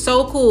it was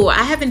so cool.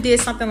 I haven't did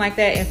something like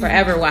that in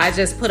forever, where I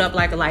just put up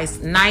like a nice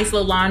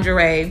little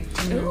lingerie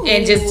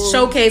and just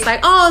showcase like,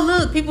 oh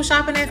look, people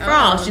shopping at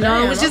Frost.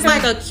 It was just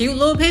like a cute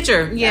little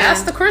picture.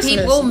 That's the Christmas.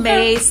 People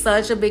made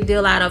such a big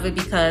deal out of it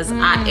because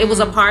it was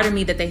a part of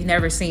me that they'd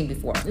never seen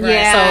before. So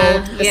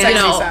the sexy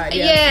side.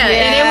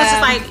 And it was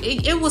just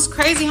like it was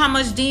crazy how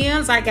much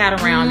DMs I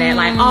got around that.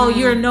 Like, oh,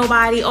 you're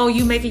nobody. Oh,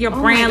 you making your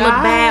brand look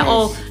bad.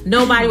 Oh,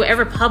 nobody will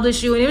ever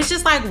publish you. And it was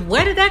just like,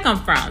 where did that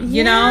come from?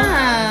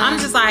 I'm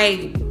just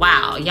like,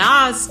 wow,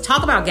 y'all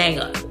talk about gang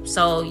up.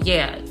 So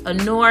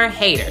ignore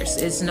haters.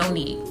 It's no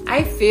need.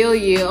 I feel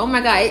you. Oh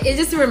my God. It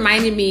just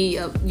reminded me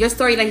of your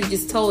story like you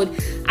just told.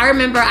 I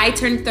remember I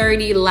turned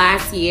 30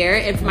 last year,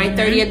 and for my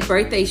 30th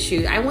birthday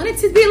shoot, I wanted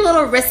to be a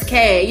little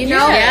risque,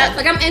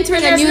 like I'm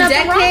entering a new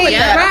decade.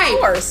 Right. Of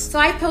course. So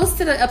I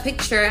posted a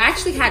picture. I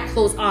actually had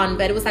clothes on,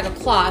 but it was like a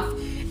cloth.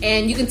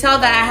 And you can tell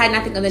that I had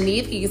nothing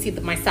underneath. You can see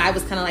that my side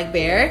was kind of like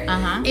bare.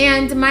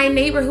 And my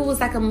neighbor, who was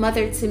like a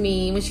mother to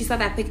me, when she saw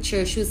that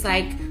picture, she was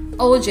like,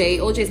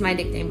 OJ is my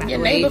nickname, by the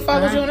way. Your neighbor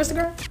follows you on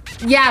Instagram?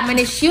 Yeah,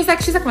 she's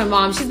like my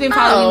mom. She's been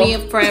following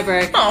me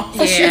forever.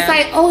 So she was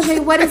like,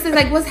 OJ, what is this?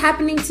 Like, what's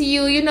happening to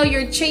you?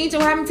 You're changed.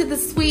 What happened to the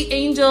sweet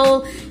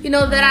angel,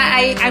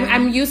 that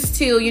I'm used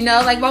to,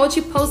 Like, why would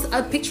you post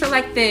a picture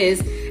like this?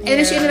 And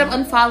then she ended up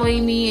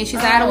unfollowing me, and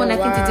she's like, I don't want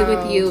nothing to do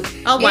with you.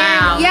 Oh,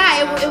 wow.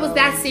 And, it was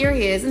that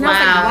serious. And I was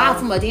like, wow,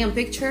 from a damn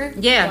picture?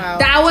 Yeah.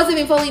 That I wasn't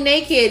even fully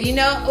naked, It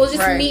was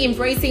just me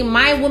embracing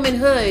my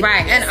womanhood.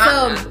 Right. And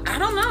so, I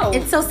don't know.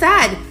 It's so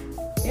sad.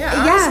 Yeah,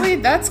 honestly,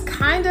 that's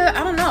kind of,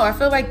 I don't know. I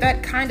feel like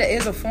that kind of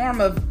is a form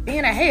of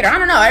being a hater. I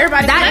don't know.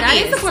 Everybody that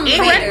is a form of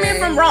correct me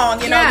if I'm wrong.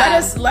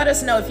 Let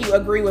us know if you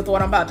agree with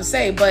what I'm about to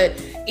say. But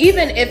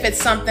even if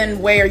it's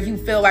something where you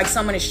feel like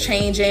someone is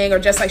changing, or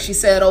just like she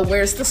said, oh,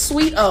 where's the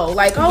sweet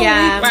like,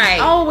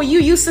 oh, well, you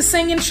used to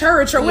sing in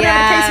church or whatever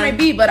the case may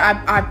be, but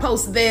I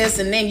post this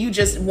and then you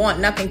just want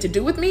nothing to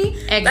do with me.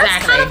 Exactly.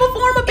 That's kind of a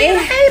form of being a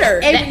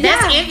hater.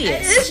 That's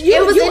envious.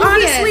 It was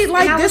honestly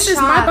like, this is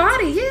my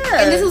body.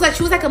 And this was like,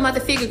 she was like a mother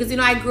figure because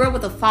I grew up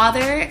with a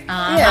father.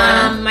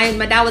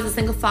 My dad was a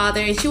single father,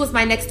 and she was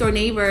my next door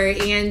neighbor,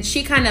 and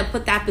she kind of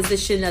put that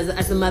position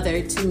as a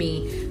mother to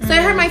me. So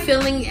it hurt my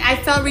feeling. I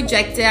felt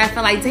rejected. I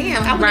felt like,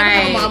 damn, I would never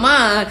have a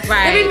mama.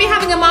 Maybe me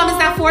having a mom is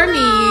not for me.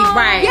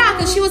 Yeah,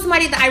 because she was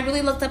somebody that I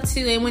really looked up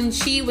to, and when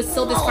she was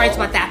so discouraged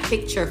about that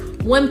picture,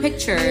 one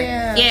picture,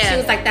 she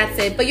was like, that's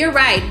it. But you're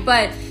right.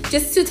 But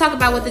just to talk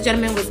about what the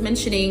gentleman was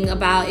mentioning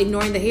about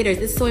ignoring the haters,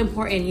 it's so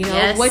important.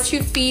 What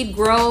you feed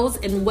grows,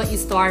 and what you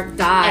starve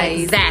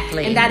dies.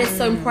 Exactly. And that is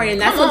so important.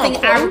 That's something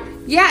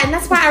and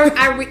that's why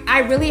I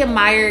really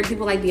admire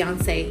people like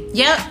Beyonce.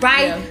 Yep.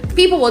 Right? Yeah.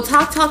 People will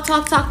talk.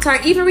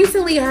 Even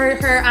recently,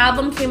 her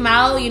album came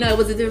out. It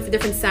was a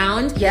different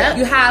sound. Yeah.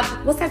 You have,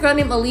 what's that girl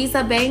named?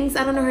 Eliza Banks?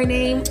 I don't know her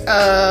name. Eliza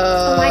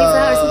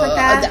or something like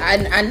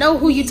that. I know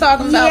who you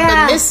talking about,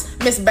 but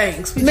Miss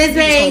Banks. Miss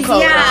Banks,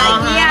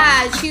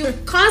 yeah. She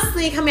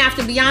constantly coming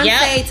after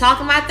Beyonce,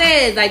 talking about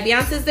this. Like,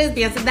 Beyonce's this,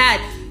 Beyonce's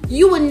that.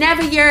 You would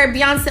never hear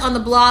Beyonce on the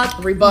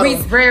blog responding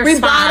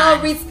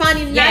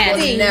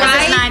nothing,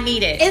 right? It's not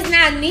needed. It's not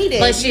not needed.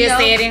 But she'll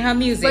say it in her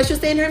music. But she'll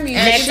say it in her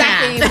music. Next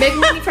exactly. time. Make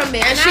money from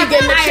it. And she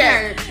getting a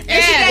check.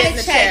 And she getting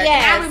a check.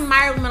 Yes. And I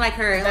admire women like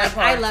her. Like,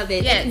 I love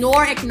it. Yes.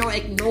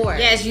 Ignore.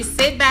 Yes, you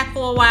sit back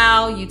for a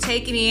while, you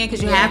take it in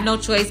because you have no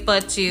choice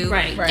but to.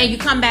 Right. And you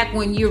come back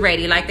when you're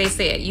ready. Like they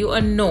said, you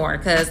ignore.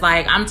 Because,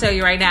 like, I'm telling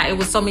you right now, it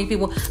was so many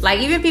people, like,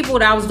 even people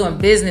that I was doing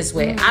business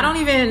with, I don't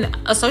even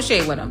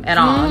associate with them at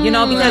all. You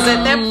know, because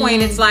at that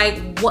point, it's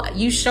like, what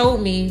you showed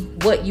me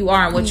what you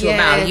are and what you're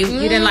about. You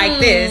didn't like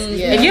this.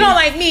 If you don't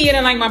like me, you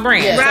didn't like my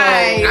brand. Yeah. So,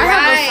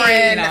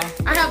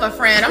 I have a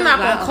friend. I'm not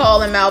going to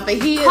call him out, but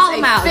he is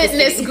a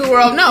fitness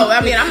guru. No,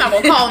 I mean, I'm not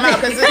going to call him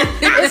out because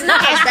it's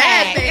not a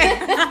bad thing.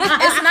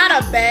 It's not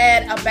a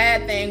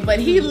bad thing. But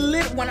he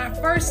when I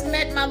first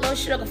met my little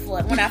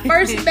sugarfoot, when I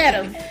first met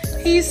him,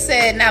 he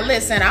said, now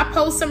listen, I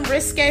post some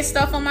risque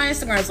stuff on my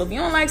Instagram, so if you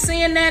don't like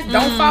seeing that,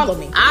 don't follow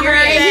me. I heard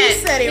that.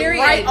 He said it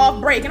right off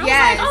break. And I was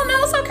like, oh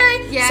no, it's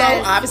okay. Yes. So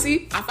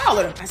obviously I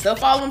followed him. I still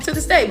follow him to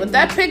this day. But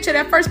that picture,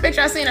 that first picture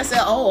I seen, I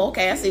said, oh,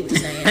 okay, I see what you're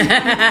saying.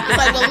 I was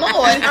like, well,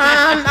 Lord,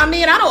 I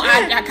mean,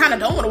 I kind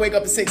of don't want to wake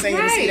up at 6 a.m.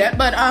 to see that.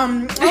 But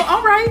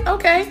all right,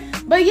 okay.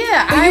 But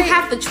yeah, you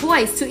have the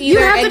choice to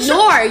either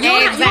ignore. You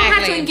don't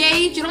have to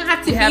engage. You don't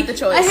have to be the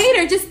choice. A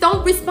hater. Just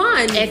don't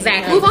respond.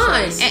 Exactly. Move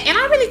on. And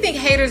I really think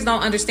haters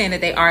don't understand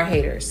that they are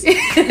haters. No,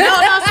 seriously.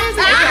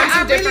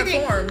 I really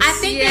think they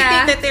think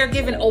that they're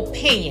giving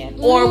opinion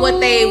or what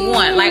they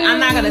want. Like, I'm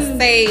not gonna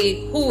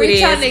say who it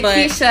is,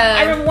 but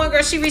I remember one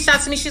girl, she reached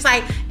out to me. She's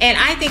like, and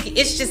I think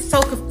it's just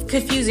so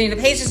confusing. The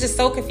page is just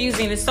so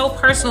confusing. It's so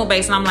personal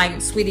based, and I'm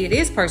like, sweetie, it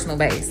is personal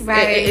based.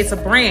 Right. It's a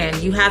brand.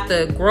 You have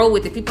to grow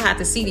with it. People have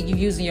to see that you're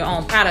using your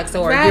own products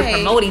or you're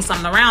promoting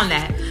something around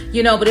that.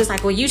 You know, but it's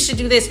like, well, you should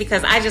do this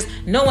because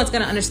no one's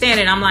gonna understand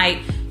it. I'm like,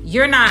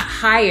 you're not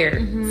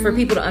hired for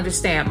people to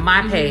understand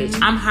my page.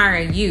 I'm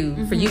hiring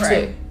you for you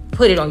to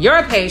put it on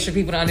your page for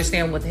people to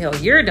understand what the hell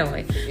you're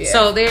doing.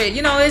 So there,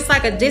 you know, it's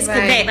like a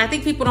disconnect. I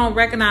think people don't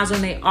recognize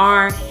when they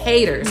are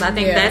haters. I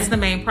think that's the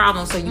main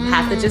problem. So you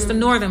have to just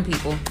ignore them,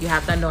 people. You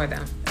have to ignore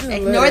them.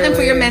 Ignore them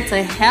for your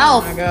mental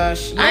health. Oh my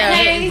gosh.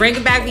 Okay.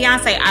 Bringing back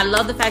Beyonce. I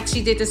love the fact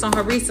she did this on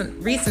her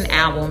recent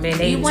album, and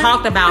they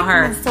talked about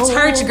her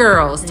church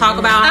girls. Talk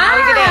about how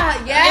we did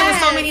that. There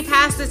was so many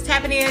pastors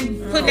tapping in,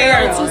 putting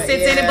their 2 cents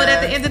in it. But at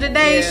the end of the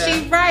day,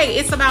 she's right.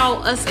 It's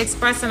about us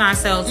expressing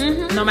ourselves,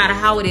 no matter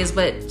how it is.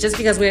 But just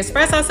because we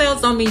express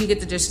ourselves, don't mean you get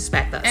to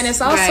disrespect us. And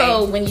it's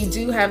also when you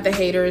do have the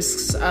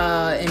haters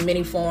in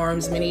many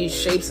forms, many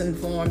shapes and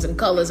forms and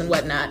colors and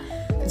whatnot.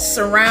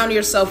 Surround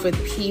yourself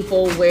with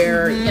people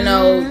where you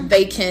know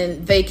they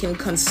can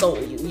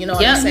console you. You know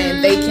what I'm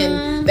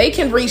saying? They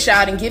can reach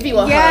out and give you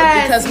a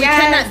hug because we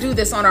cannot do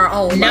this on our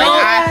own.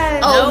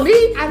 No,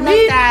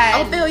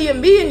 Ophelia,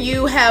 me and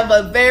you have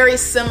a very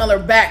similar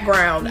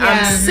background.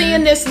 I'm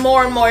seeing this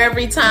more and more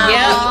every time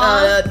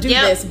we do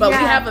this, but we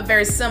have a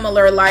very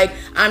similar. Like,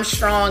 I'm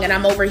strong and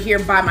I'm over here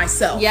by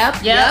myself.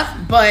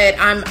 But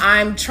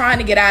I'm trying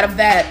to get out of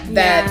that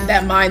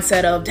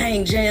mindset of,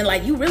 dang, Jen,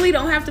 like, you really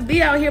don't have to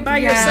be out here by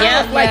yourself.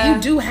 Like,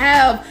 you do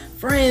have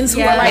friends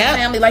who are like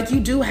family. Like, you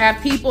do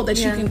have people that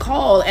you can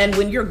call, and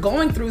when you're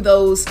going through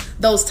those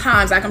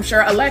times, like, I'm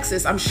sure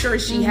Alexis,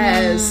 she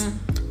has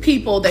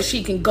people that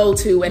she can go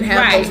to and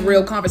have those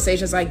real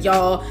conversations. Like,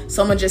 y'all,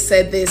 someone just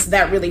said this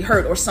that really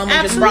hurt, or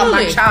someone just brought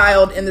my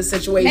child in the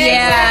situation.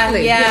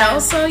 Exactly. You know,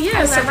 so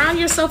surround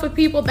yourself with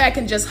people that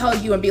can just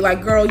hug you and be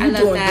like, girl, you're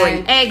doing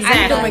great. Exactly.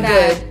 I'm doing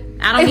good.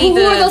 I don't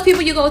who are those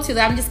people you go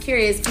to? I'm just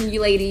curious from you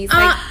ladies.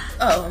 Like,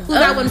 who's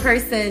that one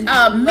person?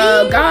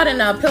 God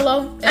and a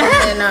pillow,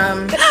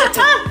 and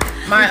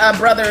my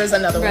brother is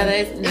another one.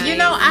 Nice. You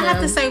know, I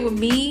have to say with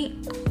me,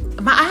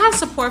 I have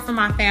support from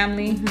my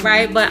family,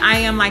 right? But I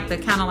am like the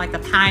kind of like the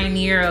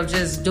pioneer of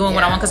just doing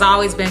what I want because I've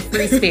always been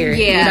free spirit,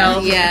 you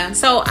know?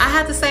 So I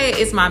have to say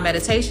it's my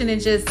meditation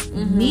and just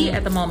me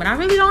at the moment. I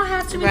really don't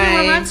have to be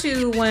doing what I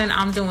do when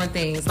I'm doing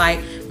things. Like,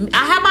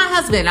 I have my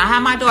husband, I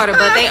have my daughter,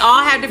 but they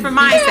all have different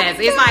mindsets.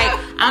 It's like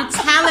I'm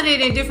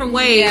talented in different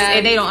ways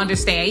and they don't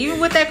understand. Even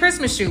with that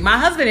Christmas shoot, my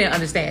husband didn't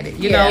understand it,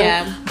 you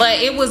know? But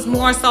it was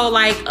more so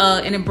like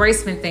an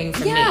embracement thing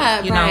for me,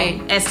 you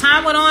know? As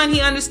time went on, he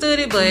understood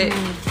it, but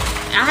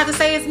I have to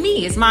say it's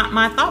me. It's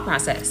my thought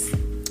process.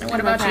 And what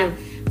about you?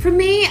 For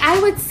me, I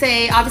would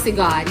say obviously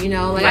God. You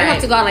know, like I talk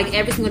to God like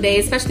every single day,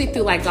 especially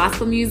through like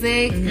gospel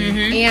music,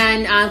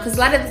 and because a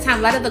lot of the time,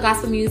 a lot of the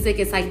gospel music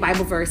is like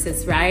Bible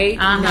verses, right?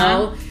 You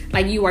know,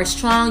 like you are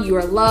strong, you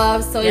are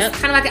loved. So it's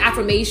kind of like an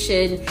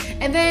affirmation.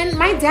 And then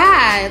my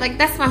dad, like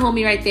that's my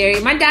homie right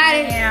there. My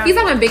dad, he's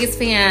like my biggest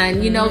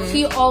fan. You know,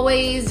 he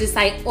always just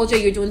like, Ojo,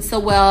 you're doing so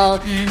well.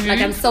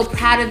 Like, I'm so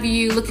proud of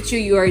you. Look at you.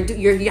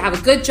 You have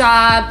a good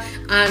job.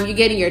 You're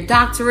getting your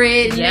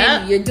doctorate.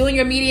 And you're doing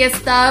your media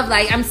stuff.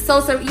 Like, I'm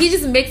so he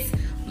just makes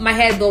my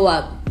head go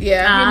up.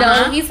 Yeah. You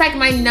know, he's like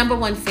my number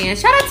one fan.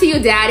 Shout out to you,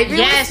 Dad.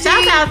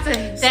 Shout out to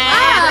Dad.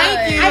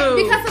 Thank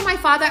you. Because of my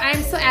father,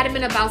 I'm so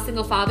adamant about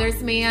single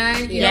fathers,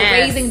 man. You know,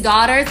 raising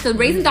daughters. Because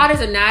raising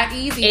daughters are not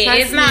easy.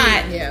 It's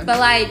not. Yeah. But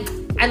like,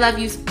 I love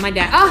you, my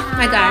dad. Oh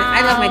my God,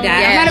 I love my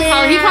dad. I gotta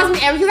call him. He calls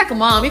me he's like a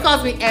mom. He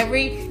calls me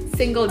every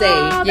single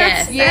day.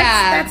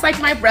 That's like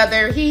my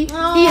brother. He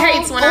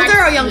hates when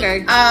older or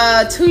younger?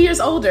 2 years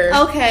older.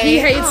 Okay. He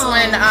hates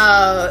when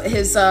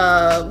his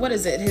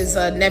his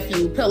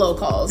nephew pillow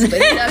calls,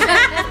 but he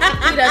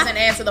doesn't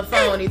answer the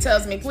phone. He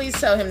tells me, please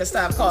tell him to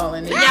stop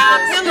calling.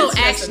 Pillow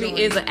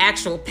actually is an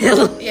actual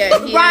pillow.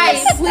 Yeah,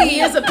 he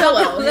is a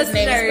pillow. His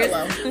name is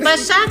Pillow. But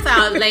shouts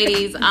out,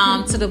 ladies,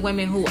 to the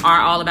women who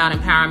are all about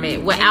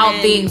empowerment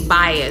without being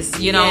biased.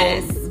 You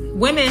know,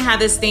 women have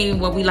this thing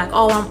where we like,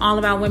 oh, I'm all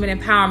about women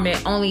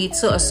empowerment only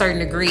to a certain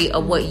degree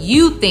of what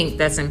you think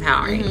that's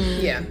empowering.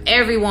 Yeah.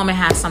 Every woman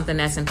has something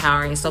that's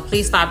empowering. So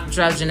please stop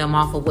judging them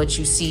off of what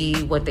you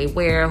see, what they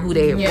wear, who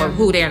they're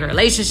in a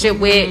relationship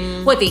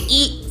with, what they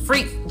eat.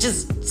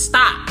 Just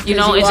stop. You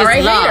know, it's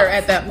just love. Hater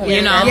at that point.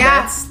 You know,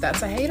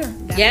 that's a hater.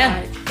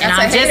 And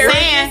I'm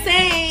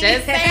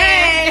just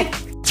saying.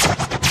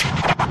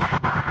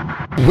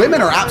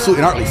 Women are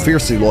absolutely and utterly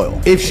fiercely loyal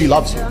if she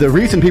loves you. The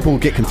reason people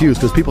get confused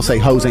because people say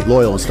hoes ain't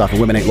loyal and stuff and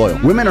women ain't loyal.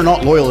 Women are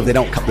not loyal if they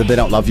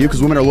don't love you,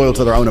 because women are loyal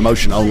to their own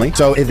emotion only.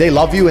 So if they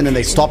love you and then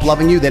they stop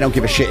loving you, they don't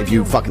give a shit if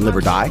you fucking live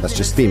or die. That's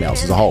just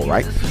females as a whole,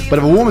 right? But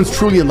if a woman's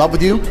truly in love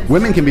with you,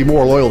 women can be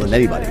more loyal than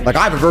anybody. Like,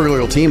 I have a very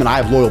loyal team and I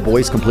have loyal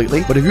boys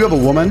completely. But if you have a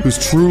woman who's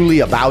truly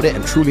about it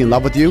and truly in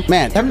love with you,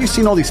 man, haven't you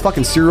seen all these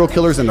fucking serial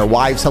killers and their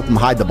wives help them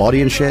hide the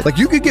body and shit? Like,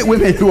 you could get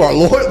women who are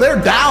loyal.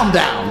 They're down.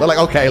 They're like,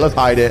 okay, let's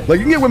hide it. Like,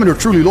 you can get women who are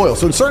truly loyal.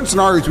 So in certain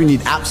scenarios we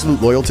need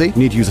absolute loyalty, you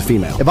need to use a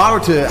female. If I were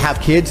to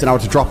have kids and I were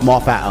to drop them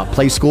off at a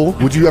play school,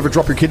 would you ever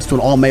drop your kids to an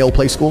all-male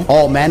play school?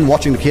 All men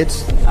watching the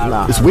kids?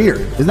 No. It's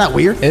weird. Isn't that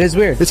weird? It is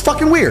weird. It's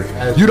fucking weird.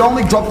 You'd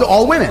only drop to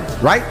all women,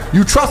 right?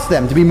 You trust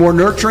them to be more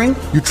nurturing.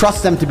 You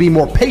trust them to be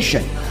more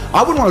patient.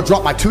 I wouldn't want to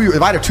drop my 2-year-old.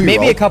 If I had a 2-year-old,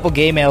 maybe a couple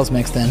gay males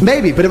mixed in.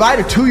 Maybe, but if I had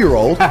a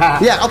 2-year-old,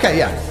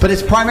 but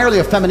it's primarily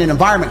a feminine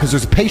environment because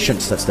there's a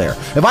patience that's there.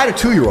 If I had a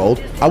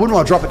 2-year-old, I wouldn't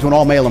want to drop it to an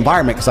all-male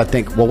environment because I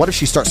think, well, what if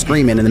she starts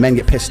screaming and the men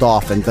get pissed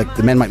off and like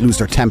the men might lose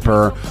their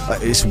temper?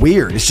 It's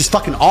weird. It's just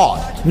fucking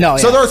odd.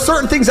 So there are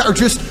certain things that are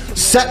just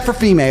set for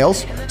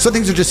females. Certain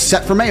things are just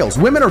set for males.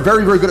 Women are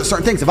very, very good at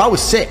certain things. If I was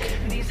sick,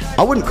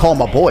 I wouldn't call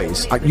my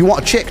boys. You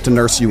want a chick to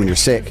nurse you when you're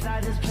sick.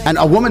 And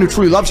a woman who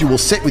truly loves you will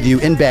sit with you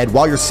in bed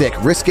while you're sick,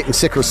 risk getting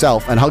sick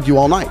herself, and hug you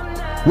all night.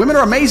 Women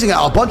are amazing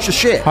at a bunch of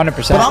shit.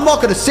 100%. But I'm not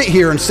going to sit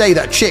here and say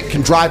that a chick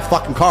can drive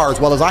fucking car as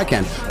well as I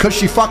can, because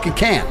she fucking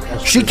can.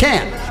 She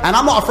can. And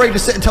I'm not afraid to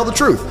sit and tell the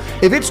truth.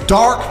 If it's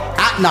dark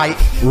at night,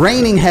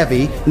 raining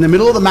heavy, in the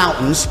middle of the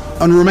mountains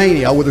in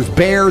Romania where there's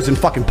bears and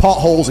fucking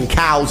potholes and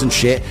cows and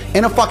shit,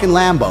 in a fucking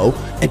Lambo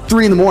at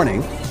 3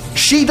 a.m,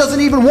 she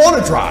doesn't even want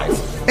to drive.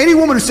 Any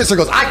woman who sits there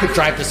and goes, I could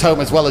drive this home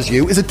as well as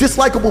you, is a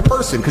dislikable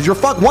person because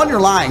one,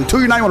 you're lying. 2,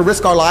 you're not want to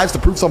risk our lives to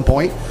prove some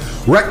point.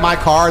 Wreck my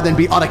car, then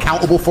be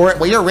unaccountable for it.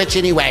 Well, you're rich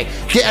anyway.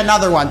 Get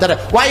another one.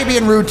 Why are you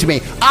being rude to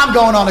me? I'm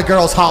going on a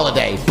girl's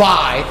holiday.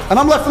 Bye. And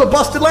I'm left with a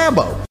busted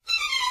Lambo.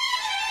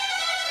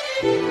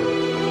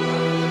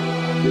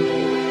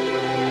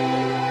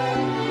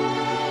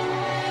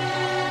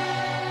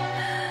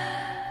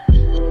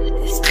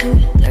 It's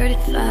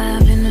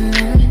 2:35 in the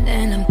morning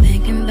and I'm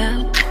thinking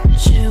about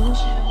you.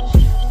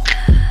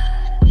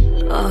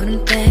 All the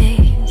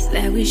things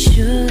that we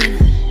should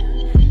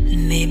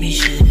and maybe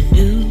shouldn't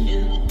do.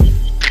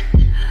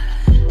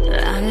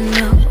 I don't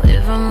know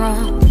if I'm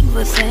wrong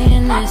for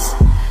saying this,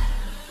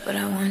 but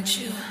I want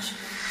you.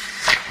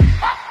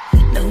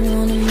 Don't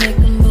wanna make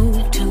a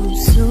move too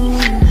soon.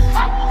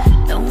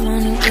 Don't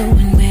wanna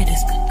ruin where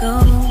this could go.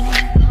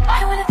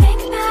 I wanna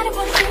think about it,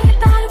 wanna think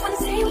about it, wanna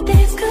see what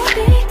this could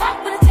be.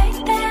 Wanna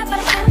taste that, but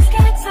I'm kinda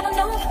scared 'cause I don't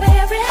know if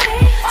we're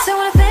ready. So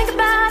when I think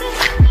about it,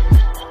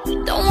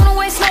 don't wanna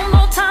waste no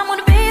more time,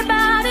 wanna be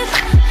about it.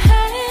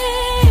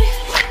 Hey,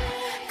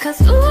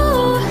 'cause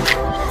ooh,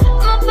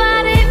 my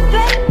body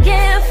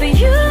begging for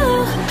you.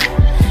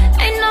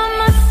 Ain't no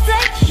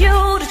mistake, you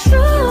the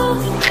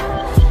truth.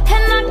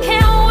 And I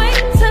can't wait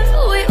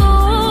till we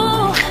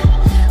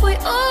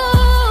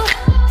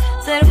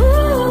said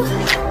ooh,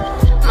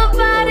 my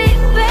body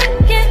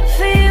begging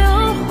for you.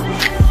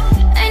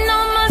 Ain't no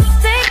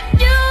mistake,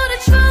 you the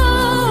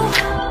truth.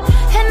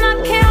 And I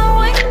can't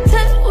wait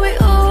till we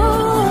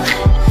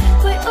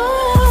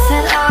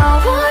said I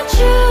want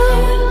you,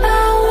 I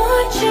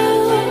want you,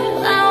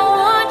 I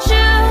want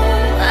you,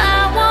 I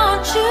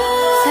want you.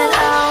 Said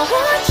I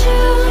want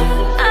you,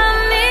 I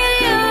need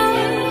you,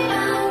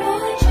 I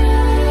want you.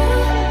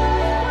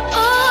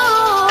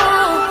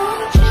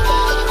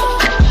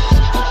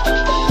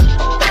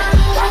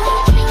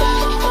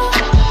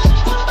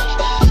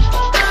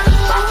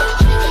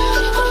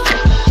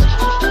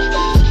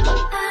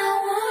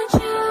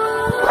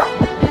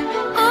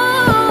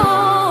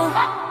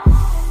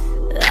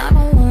 I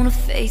don't wanna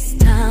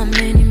FaceTime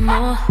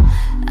anymore.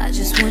 I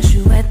just want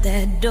you at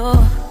that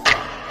door.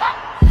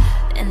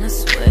 And I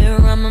swear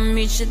I'ma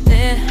meet you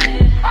there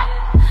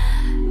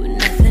with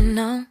nothing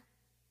on.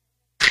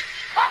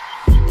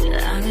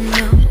 I don't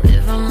know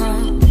if I'm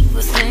wrong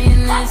for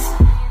saying this.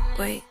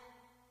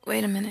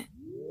 Wait a minute.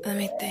 Let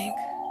me think.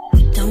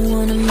 Don't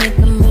wanna make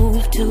a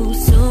move too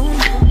soon.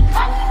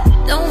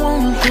 Don't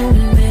wanna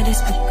ruin where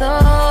this could go.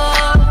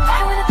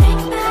 I wanna think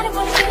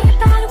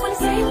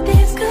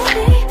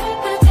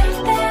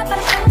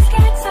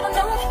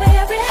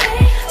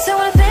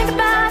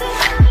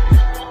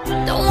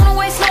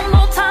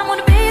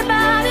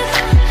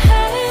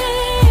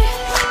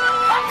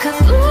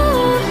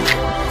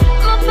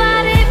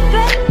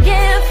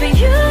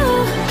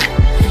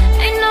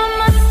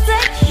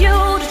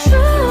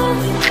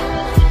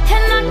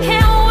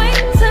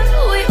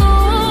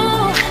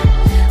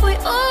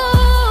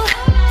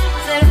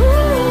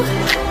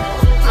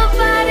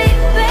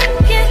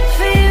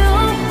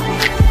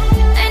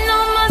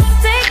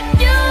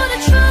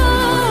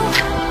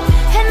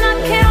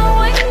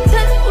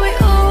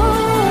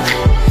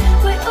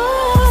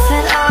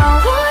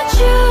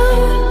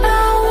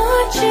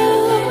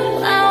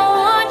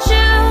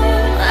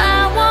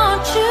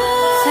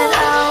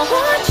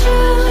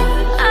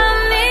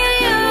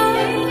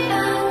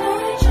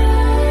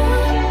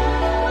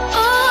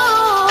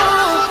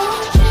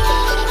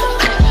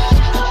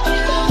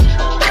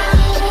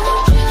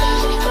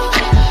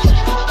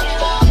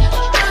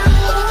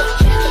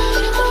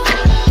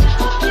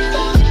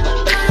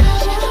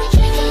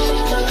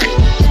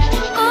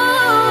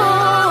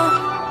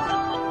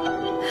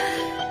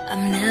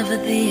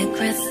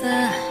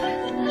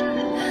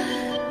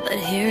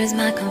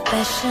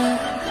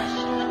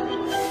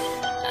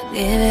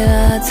Give it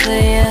all to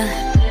you.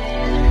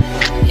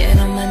 Get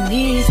on my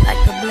knees like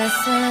a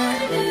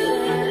blessing.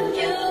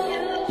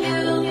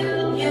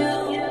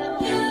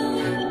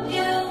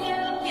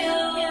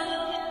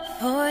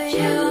 For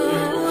you.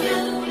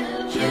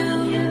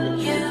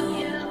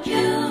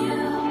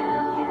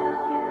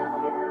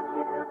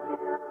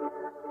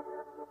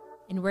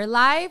 And we're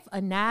live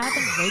on NAB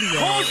Radio.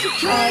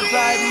 I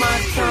bite my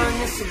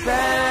tongue, it's a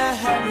bad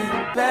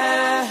habit,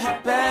 bad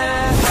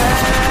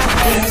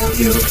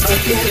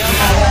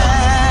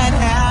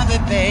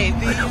habit,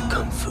 baby. I know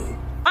Kung Fu.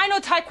 I know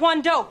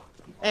Taekwondo.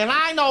 And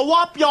I know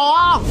whoop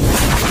y'all.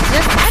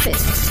 Just habit.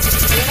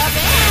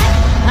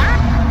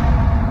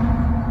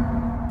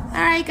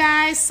 All right,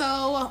 guys. So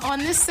on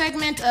this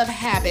segment of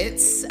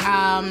habits,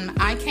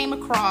 I came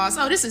across.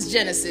 Oh, this is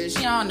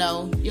Genesis. Y'all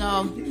know,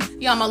 y'all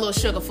my little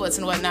sugarfoots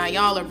and whatnot.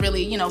 Y'all are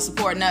really,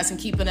 supporting us and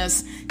keeping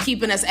us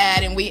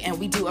at, and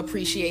we do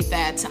appreciate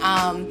that.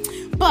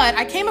 But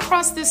I came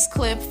across this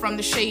clip from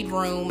the Shade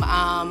Room.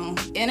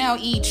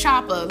 NLE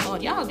Choppa.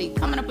 Lord, y'all be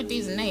coming up with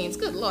these names.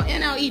 Good Lord,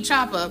 NLE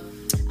Choppa.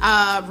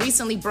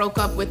 Recently broke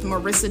up with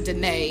Marissa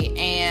Dene,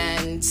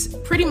 and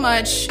pretty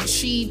much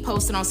she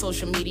posted on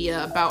social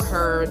media about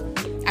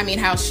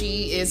how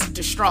she is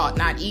distraught,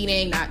 not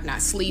eating,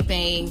 not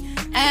sleeping,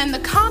 and the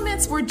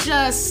comments were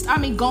just,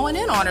 going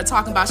in on her,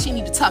 talking about she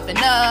need to toughen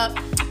up,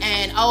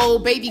 and oh,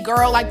 baby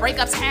girl, like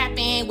breakups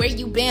happen, where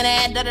you been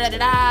at,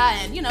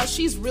 da-da-da-da-da, and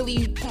she's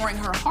really pouring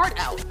her heart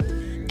out.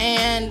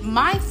 And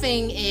my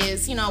thing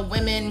is,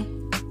 women,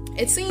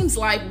 it seems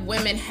like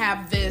women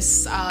have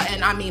this,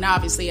 and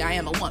obviously I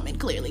am a woman,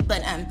 clearly,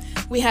 but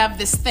we have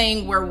this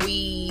thing where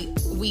we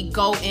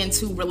go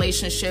into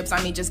relationships,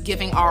 just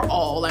giving our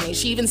all.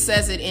 She even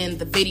says it in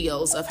the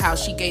videos of how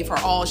she gave her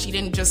all. She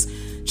didn't just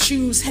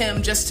choose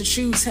him just to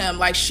choose him.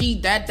 Like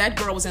that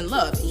girl was in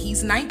love.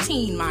 He's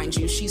 19, mind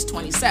you, she's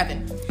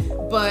 27.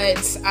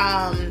 But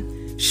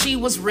she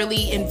was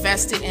really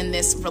invested in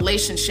this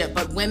relationship.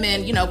 But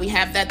women, we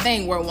have that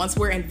thing where once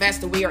we're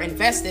invested, we are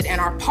invested,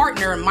 and our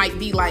partner might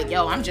be like,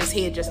 yo, I'm just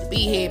here just to be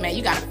here, man.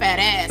 You got a fat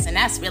ass, and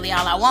that's really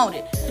all I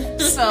wanted.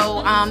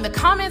 So the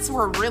comments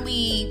were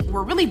really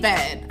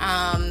bad.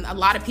 A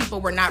lot of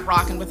people were not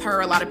rocking with her.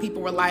 A lot of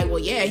people were like, well,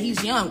 yeah,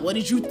 he's young. What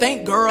did you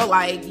think, girl?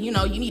 Like, you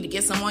need to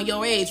get someone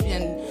your age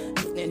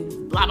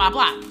and blah, blah,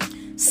 blah.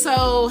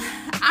 So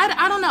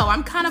I don't know.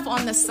 I'm kind of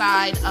on the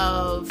side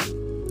of,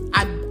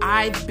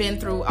 I've been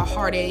through a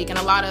heartache, and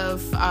a lot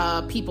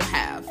of people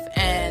have,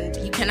 and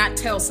you cannot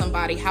tell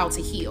somebody how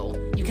to heal.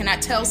 You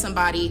cannot tell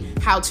somebody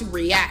how to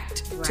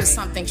react to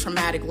something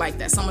traumatic like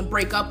that. Someone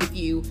break up with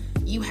you,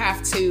 you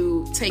have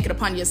to take it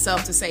upon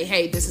yourself to say,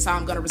 hey, this is how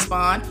I'm going to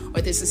respond,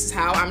 or this is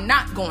how I'm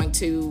not going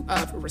to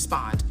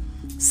respond.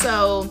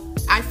 So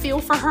I feel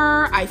for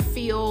her. I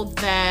feel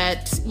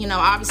that,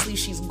 obviously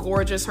she's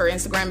gorgeous. Her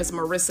Instagram is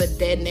Marissa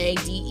Dene,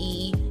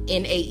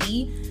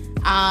 Denae.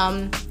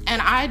 And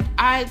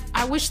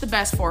I wish the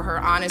best for her,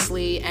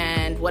 honestly,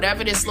 and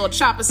whatever this little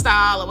chopper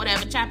style or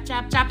whatever,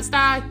 chopper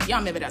style, y'all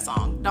remember that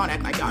song. Don't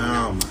act like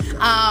y'all know.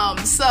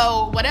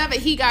 So whatever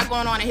he got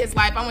going on in his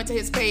life, I went to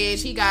his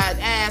page, he got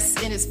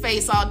ass in his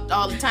face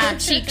all the time,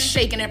 cheeks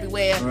shaking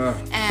everywhere,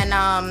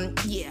 and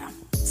yeah.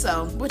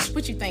 So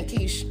what you think,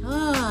 Keish?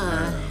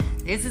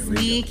 This is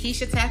me,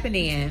 Keisha, tapping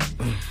in.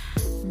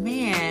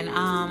 Man,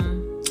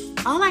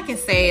 all I can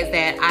say is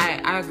that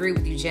I agree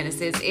with you,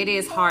 Genesis. It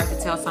is hard to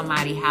tell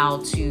somebody how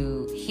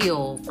to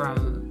heal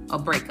from a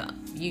breakup.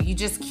 You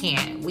just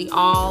can't. We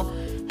all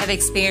have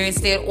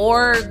experienced it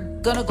or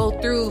gonna go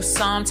through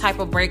some type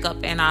of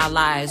breakup in our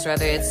lives,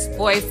 whether it's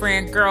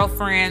boyfriend,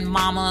 girlfriend,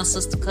 mama,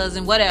 sister,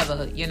 cousin,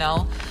 whatever, In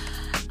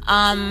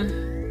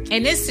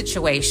this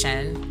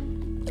situation,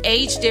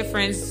 age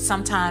difference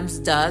sometimes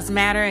does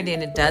matter and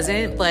then it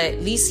doesn't, but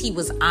at least he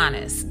was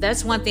honest.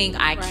 That's one thing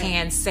I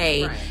can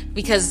say,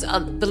 because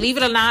believe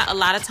it or not, a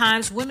lot of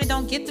times women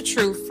don't get the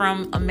truth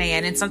from a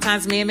man, and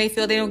sometimes men may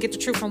feel they don't get the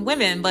truth from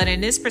women, but in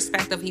this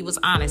perspective, he was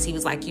honest. He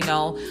was like,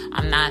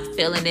 I'm not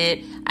feeling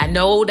it. I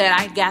know that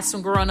I got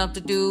some growing up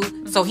to do.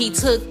 So he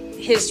took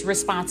his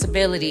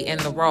responsibility in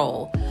the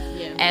role.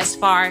 Yeah. As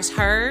far as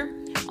her,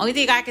 only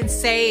thing I can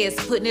say is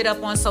putting it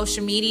up on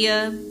social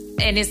media.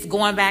 And it's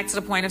going back to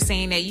the point of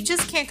saying that you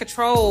just can't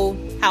control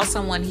how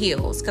someone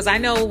heals. Because I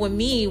know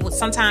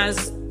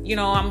sometimes, I'm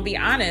going to be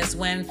honest,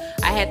 when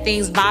I had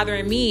things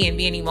bothering me and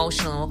being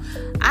emotional,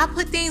 I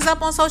put things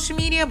up on social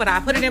media, but I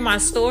put it in my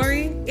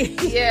story.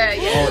 Yeah.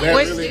 Oh, that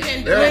really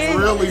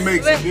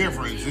makes a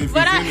difference if you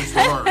finish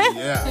the story.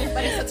 Yeah.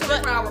 But it's a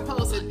 24-hour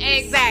post.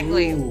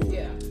 Exactly. Ooh.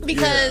 Yeah.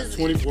 Because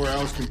 24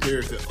 hours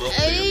compared to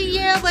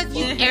but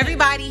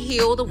everybody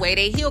heal the way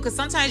they heal, because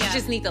sometimes you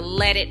just need to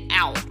let it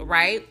out,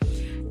 right?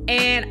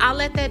 And I'll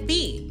let that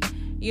be.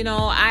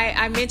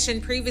 I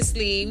mentioned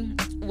previously,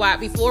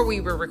 before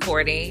we were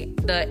recording,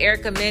 the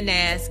Erica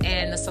Mendez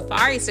and the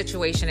Safari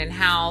situation, and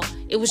how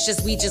it was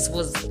we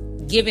was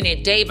giving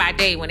it day by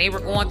day. When they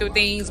were going through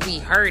things, we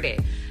heard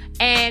it.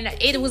 And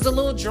it was a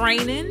little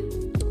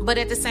draining, but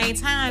at the same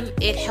time,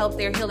 it helped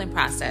their healing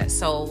process.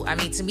 So,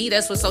 to me,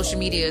 that's what social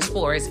media is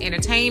for. It's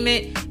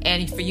entertainment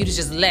and for you to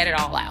just let it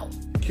all out.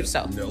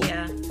 So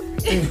yeah.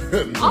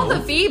 All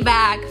the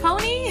feedback,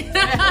 Pony.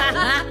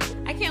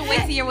 I can't wait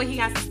to hear what he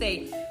has to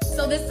say.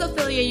 So this is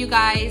Ophelia, you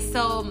guys.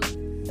 So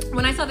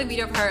when I saw the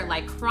video of her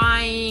like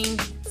crying,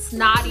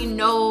 snotty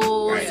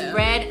nose,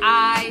 red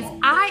eyes,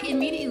 I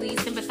immediately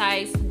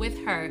sympathized with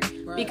her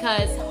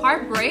because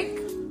heartbreak.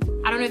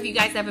 I don't know if you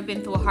guys ever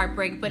been through a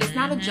heartbreak, but it's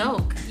not a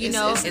joke. You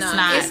know, it's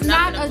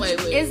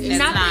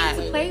nothing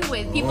to play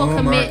with. People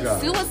commit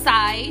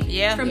suicide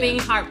from being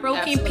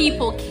heartbroken.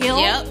 People kill.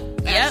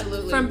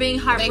 Absolutely. From being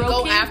heartbroken. They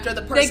go after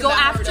the person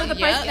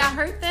that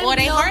hurt them. Or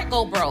their heart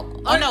go broke.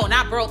 Oh no,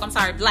 not broke. I'm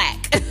sorry,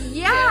 black.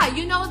 Yeah,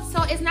 you know,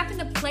 so it's nothing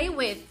to play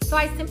with. So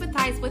I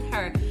sympathize with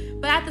her.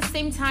 But at the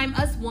same time,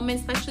 us women,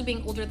 especially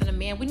being older than a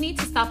man, we need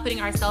to stop putting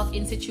ourselves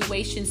in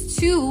situations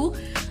to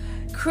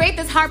create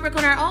this heartbreak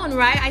on our own,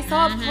 right? I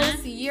saw a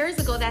post years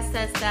ago that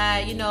says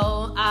that, you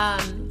know,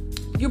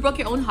 you broke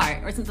your own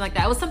heart or something like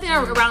that. It was something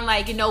around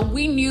like, you know,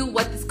 we knew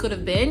what this could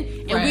have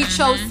been and we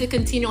chose to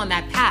continue on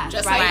that path.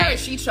 Just right? like her,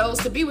 she chose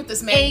to be with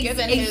this man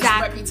given his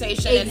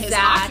reputation and his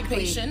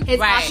occupation.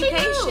 His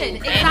occupation.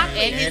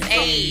 Exactly. And his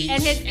age.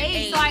 And his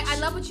age. So I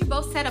love what you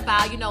both said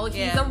about, you know,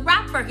 he's a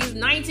rapper. He's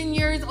 19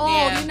 years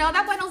old. You know,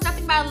 that boy knows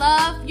nothing about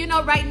love. You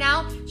know, right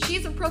now,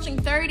 she's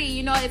approaching 30.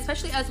 You know,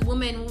 especially us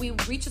women, when we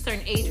reach a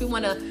certain age, we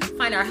want to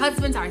find our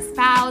husbands, our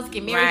spouse,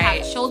 get married,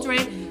 have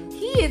children.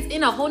 He is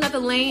in a whole nother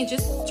lane,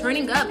 just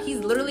turning up. He's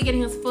literally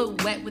getting his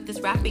foot wet with this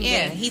rapping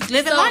game. He's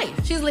living life.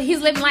 He's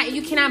living life.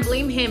 You cannot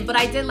blame him. But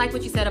I did like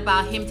what you said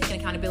about him taking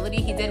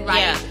accountability. He did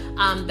write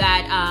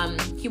that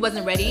he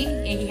wasn't ready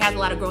and he has a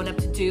lot of growing up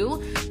to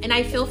do. And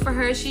I feel for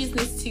her. She just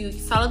needs to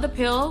swallow the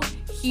pill,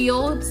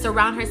 heal,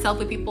 surround herself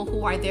with people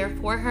who are there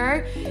for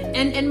her,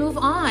 and move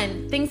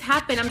on. Things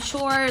happen. I'm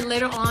sure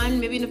later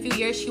on, maybe in a few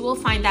years, she will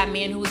find that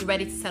man who is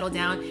ready to settle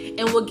down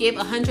and will give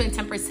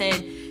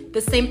 110% the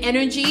same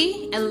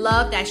energy and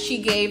love that she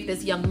gave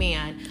this young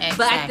man. Exactly.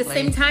 But at the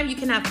same time, you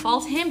cannot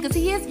fault him because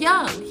he is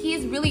young. He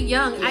is really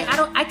young.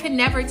 I could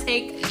never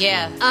take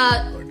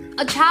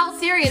a child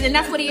serious, and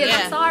that's what he is.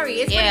 I'm sorry.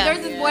 It's funny.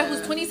 There's this boy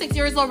who's 26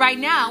 years old right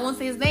now. I won't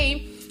say his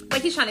name.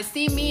 But he's trying to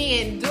see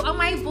me and do. I'm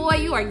like, boy,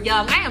 you are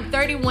young. I am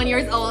 31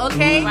 years old.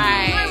 Okay,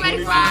 right? You ain't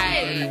ready for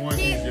it.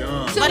 He's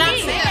young. But I'm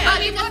saying,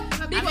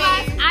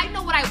 because I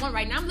know what I want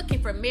right now. I'm looking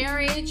for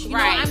marriage, you know,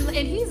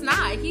 and he's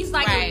not. He's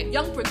like a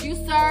young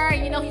producer,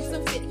 and you know, he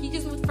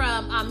just moved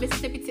from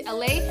Mississippi to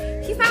LA.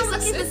 He's not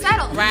looking to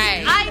settle.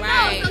 Right. I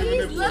know. So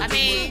he's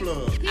looking.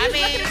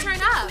 Looking to turn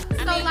up.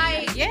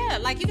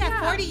 Like you got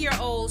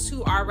 40-year-olds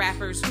who are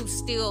rappers who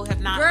still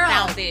have not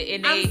found it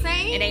in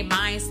a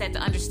mindset to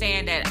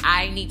understand that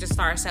I need to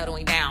start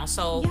settling down.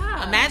 So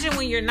imagine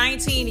when you're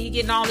 19 and you're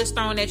getting all this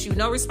thrown at you,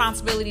 no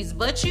responsibilities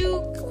but you.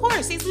 Of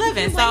course, he's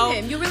living. So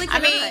you really I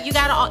mean, you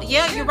gotta.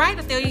 You're right.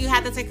 You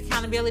have to take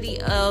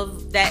accountability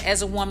of that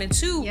as a woman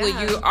too. When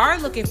you are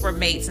looking for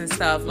mates and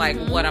stuff, like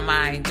what am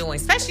I doing?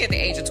 Especially at the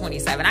age of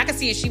 27. I can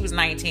see if she was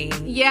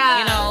 19. Yeah,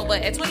 you know,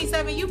 but at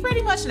 27, you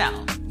pretty much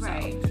know.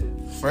 Right.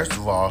 First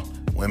of all,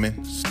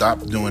 women,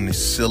 stop doing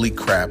this silly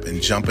crap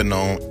and jumping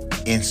on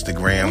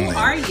Instagram Who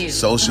are you?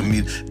 Social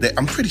media.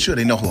 I'm pretty sure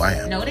they know who I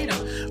am. No, they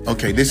don't.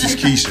 Okay, this is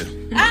Keisha.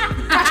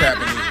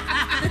 Tapping in.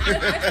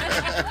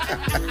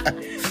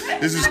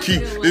 This is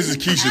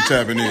Keisha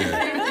tapping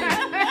in.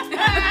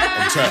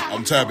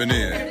 I'm tapping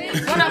in.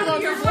 What I'm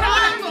gonna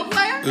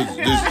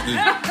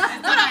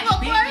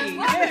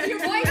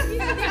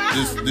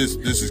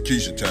This is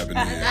Keisha tapping in.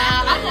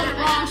 I'm on the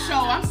wrong show.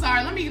 I'm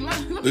sorry. Let me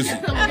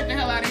get the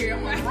hell out of here.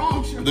 I'm on the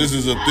wrong show. This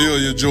is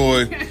Ophelia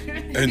Joy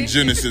and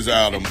Genesis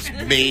Adams.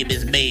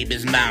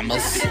 Babies,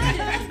 mamas.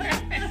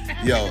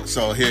 Yo,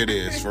 so here it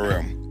is, for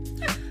real.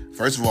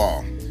 First of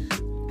all,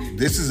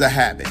 this is a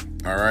habit,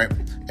 all right?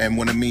 And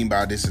what I mean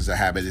by this is a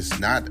habit, it's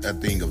not a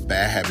thing of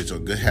bad habits or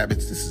good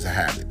habits. This is a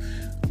habit.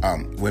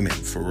 Women,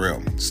 for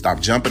real, stop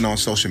jumping on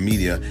social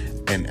media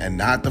and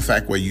not the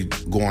fact where you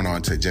going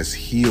on to just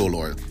heal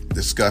or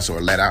discuss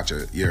or let out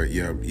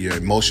your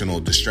emotional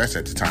distress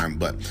at the time,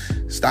 but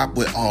stop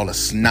with all the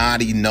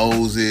snotty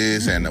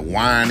noses and the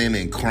whining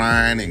and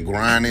crying and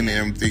grinding and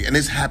everything. And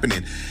it's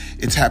happening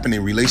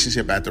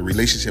relationship after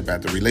relationship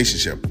after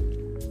relationship.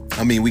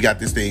 I mean, we got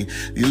this thing.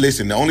 You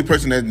listen, the only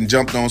person that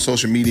jumped on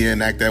social media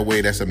and act that way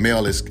that's a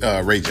male is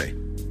Ray J.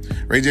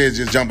 Ray J is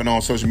just jumping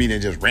on social media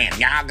and just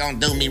ranting. Y'all gonna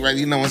do me right?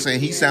 You know what I'm saying?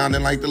 He's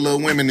sounding like the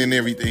little women and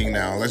everything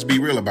now. Let's be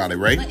real about it,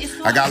 Ray.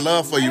 I got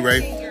love for you,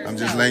 Ray. I'm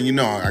just letting you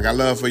know. I got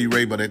love for you,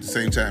 Ray, but at the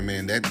same time,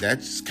 man,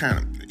 that's kind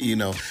of, you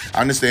know, I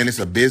understand it's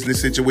a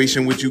business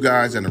situation with you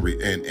guys and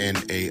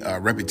a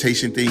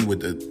reputation thing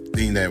with the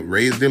thing that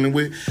Ray is dealing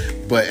with.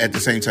 But at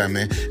the same time,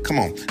 man, come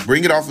on.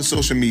 Bring it off of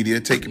social media.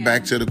 Take it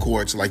back to the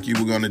courts like you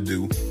were going to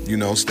do. You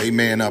know, stay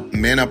man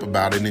up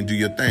about it and do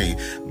your thing.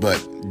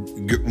 But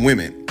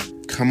women,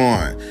 come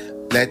on.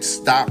 Let's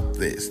stop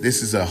this.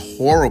 This is a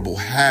horrible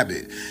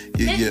habit.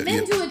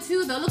 Men do it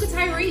too, though. Look at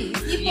Tyrese.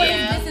 He put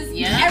his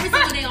business every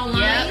single day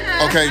online.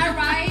 Okay. All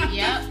right.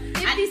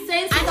 50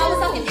 Cent is always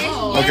talking ish.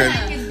 Okay.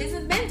 Like his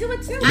business. Men do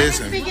do it too. Listen. I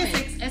just think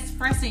it's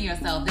expressing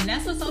yourself, and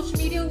that's what social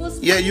media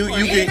was. Yeah, you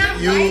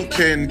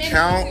can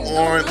count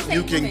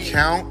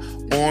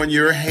on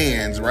your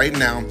hands right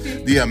now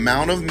the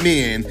amount of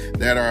men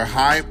that are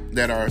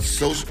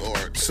social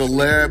or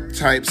celeb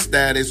type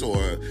status or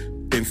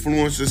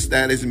influencer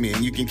status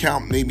men. You can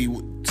count maybe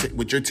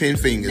with your 10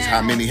 fingers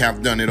how many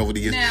have done it over the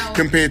years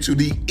compared to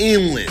the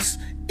endless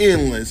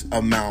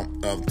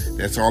amount of.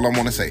 That's all I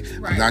want to say.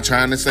 Right. I'm not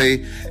trying to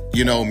say,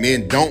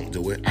 men don't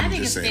do it. I'm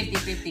just saying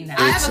 50-50 now.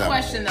 I have a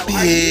question though.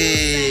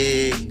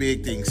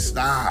 Big thing.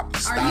 Stop.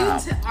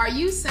 Are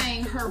you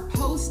saying her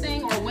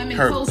posting or women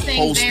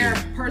posting their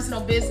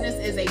personal business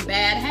is a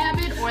bad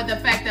habit, or the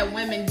fact that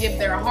women give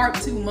their heart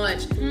too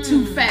much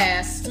too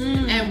fast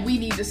and we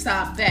need to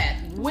stop that?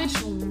 Which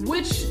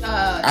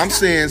I'm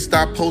saying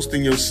stop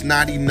posting your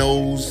snotty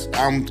nose,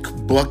 I'm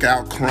buck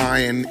out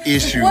crying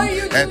issue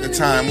at the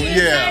time.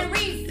 Yeah.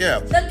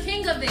 The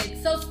king of it.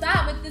 So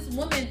stop with this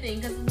woman thing,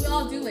 because we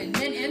all do it,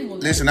 men and women.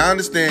 Listen, I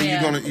understand you're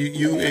gonna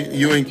you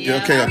ain't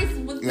okay.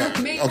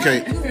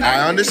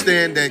 I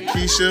understand that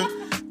Keisha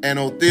and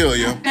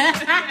Othelia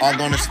are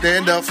gonna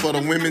stand up for the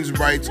women's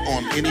rights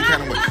on any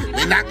kind of way.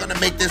 We're not gonna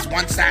make this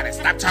one-sided.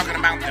 Stop talking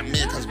about the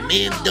men, because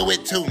men do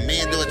it too.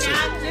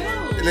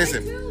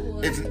 Listen,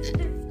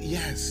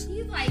 yes.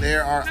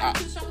 There are.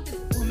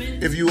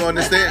 If you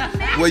understand,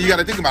 well, you got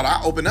to think about it.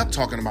 I open up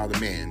talking about the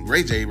man,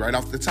 Ray J, right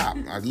off the top.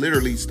 I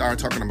literally started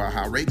talking about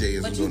how Ray J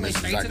is doing this.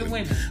 Exactly. To the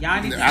women.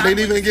 I didn't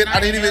even get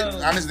out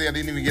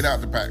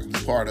the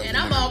part of it. And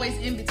I'm always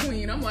in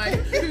between. I'm like,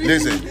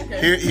 listen.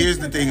 Here's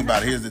the thing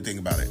about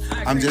it.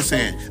 I'm just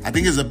saying. I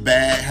think it's a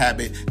bad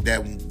habit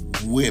that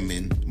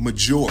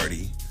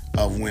majority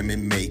of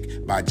women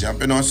make by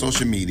jumping on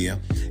social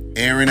media,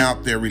 airing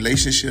out their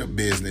relationship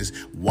business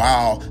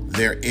while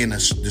they're in a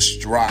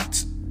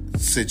distraught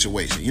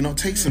situation.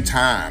 Take some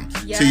time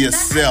to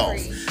yourself.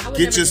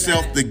 Get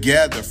yourself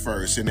together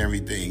first and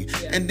everything.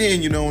 And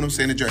then,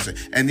 address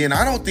it. And then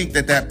I don't think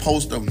that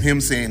post of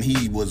him saying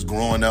he was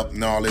growing up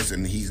and all this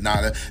and he's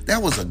not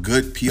that was a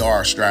good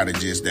PR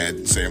strategist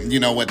that said, you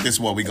know what, this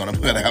is what we're going to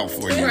put out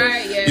for you.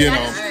 Right,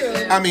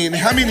 yeah. I mean,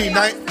 how many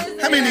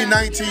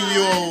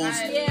 19-year-olds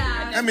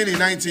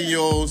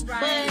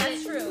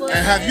That's true.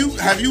 and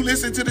have you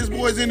listened to this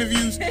boy's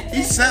interviews?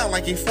 He sound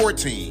like he's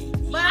 14.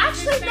 But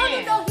actually,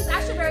 no, he's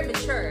actually very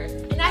mature.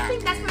 And I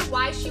think that's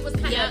why she was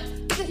kind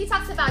of, because he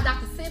talks about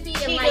Dr. Sippy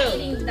and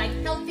eating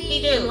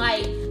healthy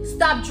and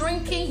stop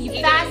drinking,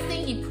 he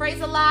fasting, he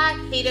prays a lot.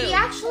 He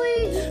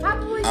actually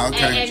probably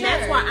and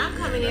that's why I'm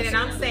coming in and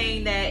I'm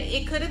saying that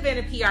it could have been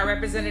a PR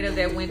representative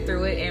that went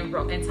through it and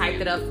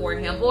typed it up for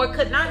him, or it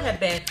could not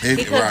have been,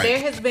 because there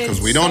has been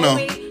we don't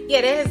know.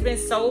 There has been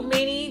so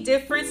many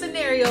different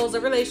scenarios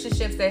of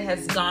relationships that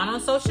has gone on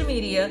social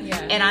media,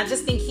 and I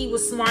just think he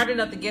was smart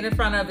enough to get in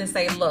front of it and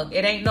say, look,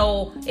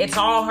 it's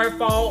all her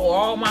fault or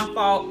all my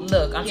fault.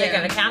 Look, I'm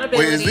taking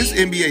accountability. Wait, is this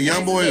NBA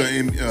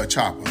Youngboy or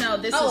Chopper? No,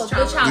 this is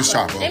Chopper. This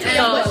Chopper. Okay.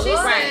 And what she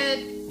said,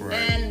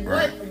 and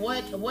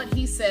what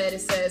he said,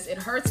 it says, it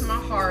hurts my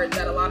heart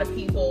that a lot of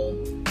people,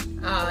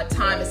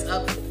 time is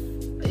up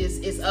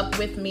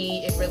with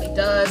me. It really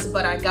does,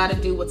 but I gotta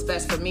do what's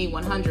best for me.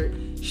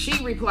 100.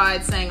 She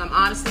replied saying, I'm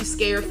honestly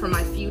scared for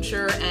my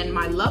future and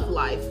my love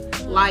life.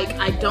 Like,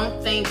 I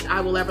don't think I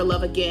will ever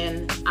love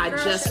again. I'd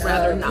just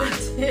rather not.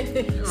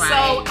 Right.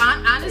 So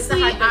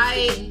honestly,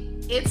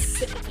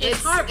 it's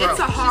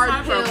a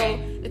hard pill.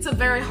 It's a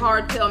very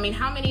hard pill. I mean,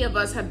 how many of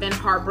us have been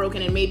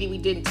heartbroken and maybe we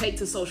didn't take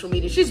to social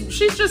media? She's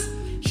just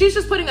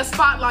putting a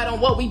spotlight on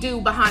what we do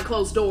behind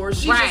closed doors.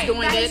 She's just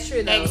doing it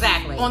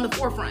exactly on the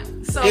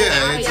forefront. So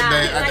I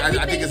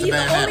think it's a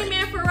bad habit. He's the only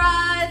man for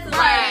us.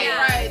 Right.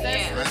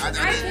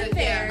 I've been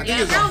there.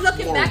 Now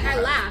looking back, I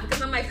laugh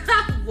because I'm like,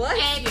 what?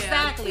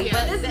 Exactly. Yeah.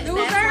 But this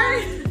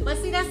loser. But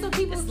see, that's what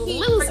people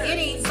keep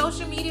forgetting.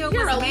 Social media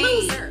was made.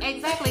 Loser.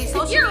 Exactly.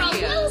 Social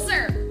media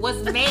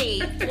was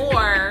made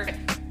for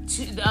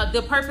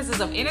the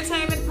purposes of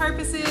entertainment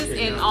purposes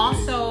and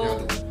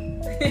also.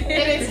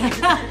 It is.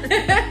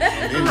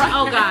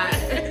 Oh God.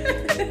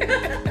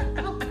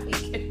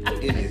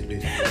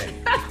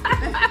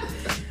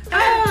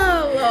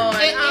 Oh Lord.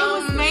 It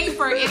was made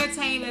for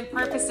entertainment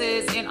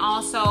purposes and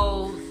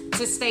also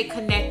to stay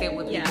connected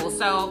with people.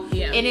 So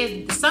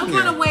in some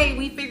kind of way,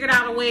 we figured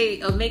out a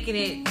way of making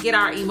it get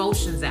our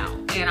emotions out.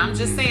 And I'm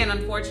just saying,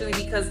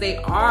 unfortunately, because they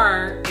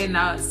are in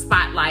the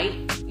spotlight,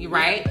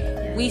 right?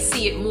 We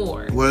see it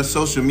more. Well,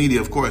 social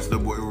media, of course,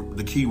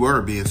 the key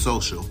word being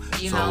social.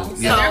 So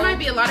there might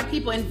be a lot of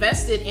people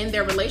invested in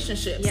their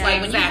relationships.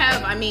 Like when you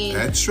have,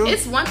 that's true.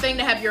 It's one thing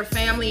to have your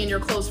family and your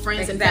close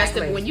friends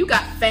invested, but when you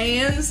got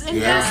fans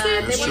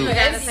invested,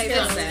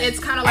 it's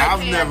kind of like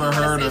I've never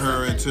heard of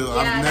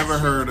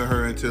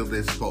her until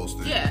this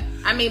posting. Yeah,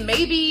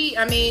 maybe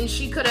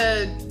she could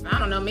have, I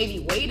don't know, maybe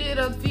waited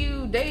a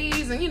few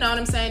days, and you know what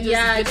I'm saying?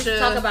 Just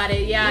talk about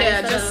it.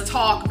 Yeah, just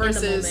talk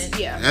versus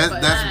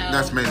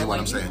That's mainly what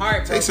I'm saying.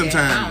 Take some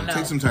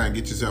time,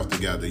 get yourself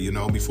together, you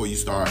know, before you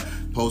start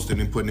posting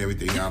and putting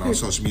everything out on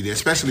social media,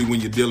 especially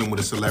when you're dealing with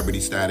a celebrity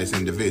status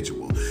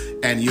individual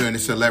and you're in a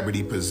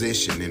celebrity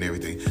position and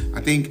everything.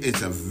 I think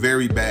it's a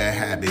very bad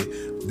habit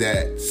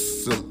that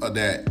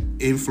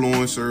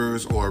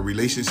influencers or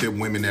relationship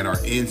women that are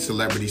in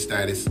celebrity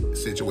status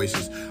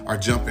situations are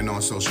jumping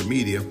on social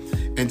media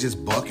and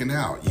just bucking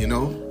out, you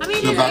know,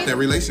 about their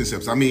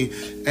relationships. I mean,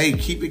 hey,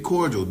 keep it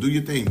cordial, do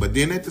your thing. But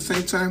then at the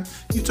same time,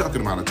 you're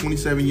talking about a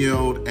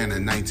 27-year-old and a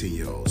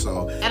 19-year-old.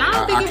 So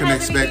I can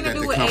expect that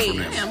to come from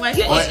them.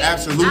 It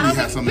absolutely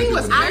has something to do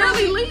with it. He was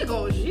barely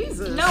legal.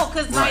 Jesus. No,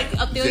 because like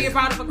Ophelia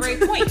brought up a great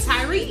point.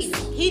 Tyrese,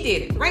 he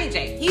did it. Ray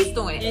J, he's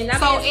doing it. And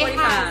so it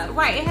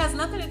has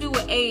nothing to do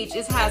with age.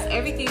 It has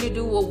everything to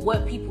do with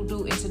what people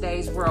do in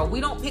today's world.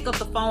 We don't pick up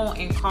the phone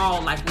and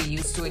call like we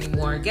used to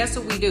anymore. Guess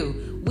what we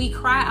do? We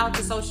cry out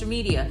to social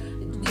media.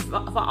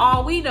 For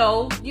all we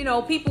know, you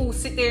know, people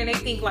sit there and they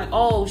think like,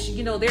 oh,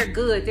 you know, they're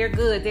good,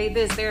 they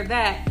this, they're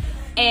that.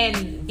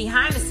 And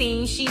behind the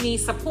scenes, she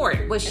needs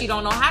support, but she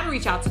don't know how to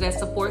reach out to that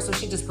support, so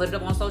she just put it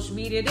up on social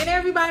media. Then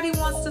everybody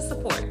wants to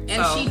support.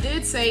 And she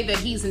did say that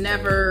he's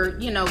never,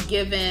 you know,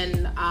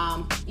 given,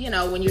 you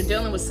know, when you're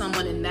dealing with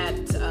someone in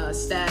that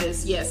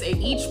status, yes,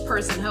 each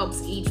person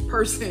helps each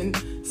person,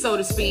 so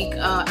to speak,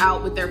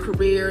 out with their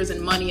careers and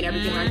money and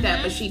everything like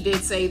that. But she did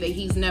say that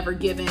he's never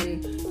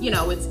given, you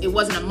know, it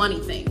wasn't a money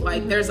thing.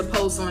 Like there's a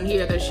post on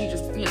here that she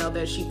just, you know,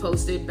 that she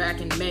posted back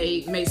in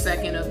May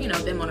 2nd of, you know,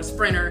 them on a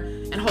Sprinter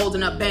and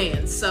holding up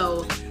bands.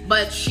 So,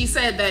 but she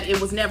said that it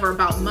was never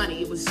about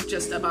money. It was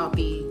just about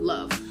the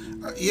love.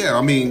 Yeah,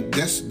 I mean,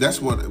 that's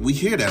what we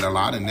hear that a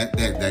lot, and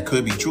that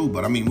could be true.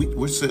 But I mean,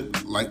 we're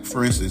like,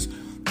 for instance,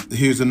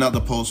 here's another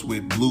post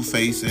with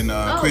Blueface and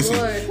Chrissy,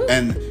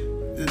 and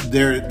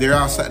they're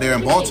outside, they're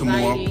in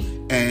Baltimore,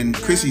 and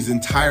Chrissy's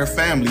entire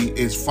family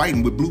is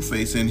fighting with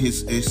Blueface and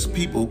his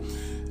people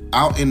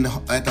out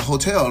at the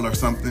hotel or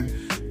something,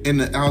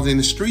 out in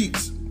the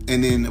streets.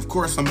 And then, of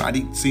course,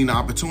 somebody seen the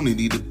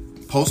opportunity to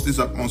post this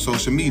up on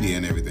social media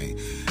and everything.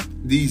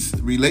 These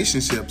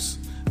relationships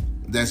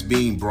that's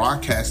being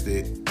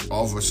broadcasted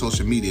over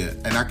social media,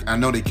 and I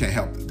know they can't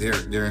help it. They're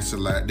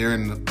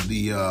in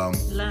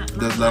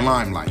the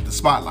limelight, the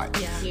spotlight.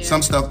 Yeah.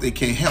 Some stuff they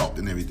can't help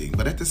and everything.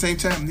 But at the same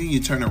time, then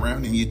you turn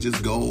around and you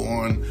just go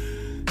on.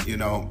 You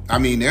know, I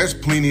mean, there's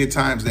plenty of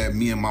times that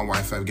me and my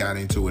wife have got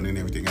into it and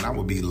everything, and I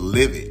would be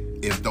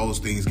livid if those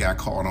things got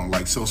caught on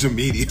like social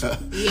media,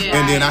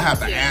 and then I have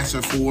to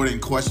answer for it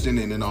and question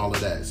it and all of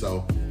that.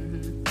 So.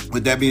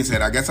 With that being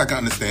said, I guess I can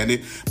understand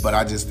it, but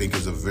I just think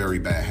it's a very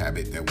bad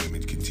habit that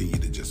women continue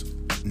to just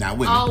not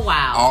women. Oh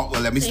wow! Well,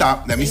 let me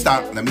stop. Okay.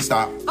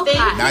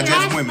 Not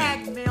just women.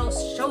 Hashtag male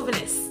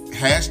chauvinist.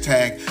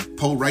 Hashtag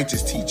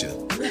pro-righteous teacher.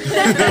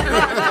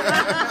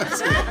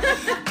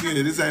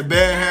 Yeah, this is a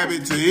bad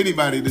habit to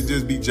anybody to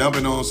just be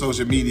jumping on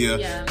social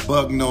media,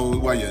 bug nose.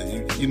 While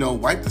you know,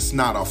 wipe the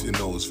snot off your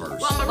nose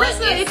first. Well,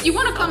 Marissa, if you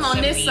want to come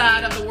on this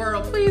side of the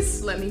world,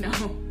 please let me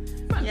know.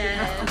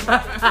 Yeah.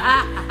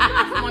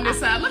 Come on this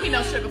side. Let me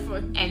know,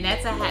 Sugarfoot. And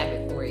that's a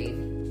habit for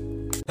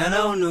you.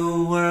 Hello,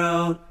 new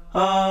world.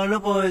 All the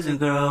boys and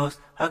girls.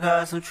 I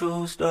got some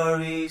true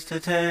stories to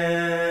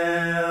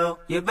tell.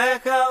 You're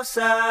back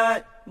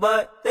outside,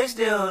 but they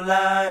still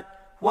lied.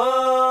 Whoa.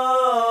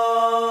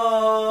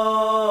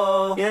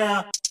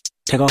 Yeah.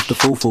 Take off the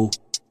foo-foo.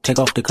 Take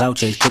off the cloud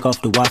chase. Take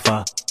off the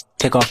Wi-Fi.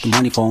 Take off the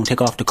money phone.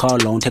 Take off the car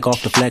loan. Take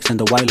off the flex and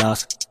the white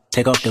loss.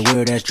 Take off the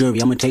weird ass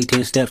jewelry, I'ma take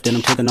 10 steps, then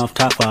I'm taking off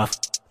top off.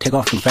 Take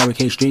off them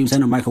fabricated streams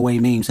and the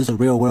microwave memes, it's a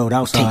real world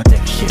outside.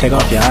 Take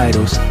off your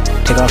idols,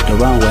 take off the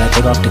runway,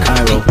 take off the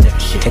Cairo.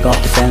 Take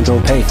off the Sandro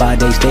Pay,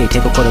 5-day stay,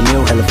 take a quarter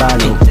meal, hella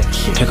final.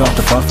 Take off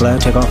the fuck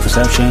flag, take off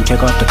perception,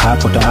 take off the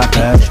cop with the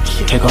iPad.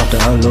 Take off the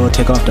allure,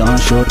 take off the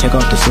unsure, take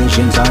off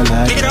decisions I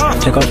lack.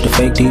 Take off the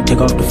fake deep,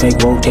 take off the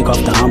fake woke, take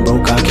off the I'm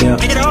broke, I care.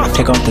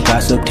 Take off the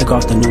gossip, take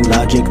off the new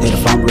logic, that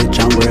if I'm rich,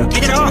 I'm real.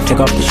 Take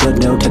off the shit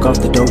mill, take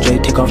off the Doja,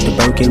 take off the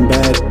Birkin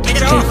bag.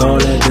 Take all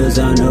that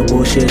designer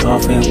bullshit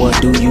off and what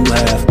do you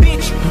have?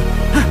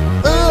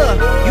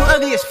 You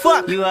ugly as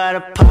fuck. You out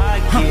of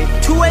pocket.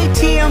 2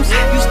 ATMs,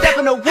 you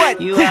stepping to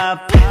what? You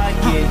out of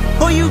pocket.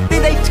 Who you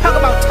think they talk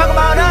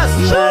about us?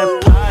 You out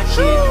of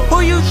pocket.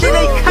 Who you think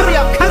they carry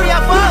out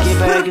for us? Get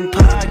back in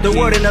pocket. The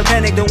world in a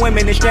panic, the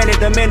women is stranded,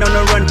 the men on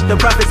the run. The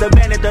profits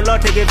abandoned, the law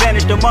take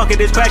advantage. The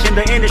market is crashing,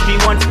 the industry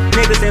wants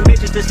niggas and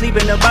bitches to sleep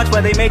in the box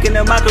while they making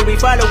a mockery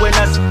following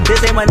us. This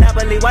ain't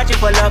monopoly, watching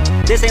for love.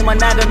 This ain't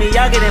monogamy,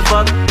 y'all getting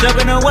fucked.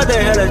 Jumping on what the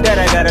hell is that?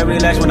 I gotta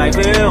relax when I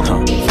feel.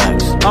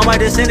 All my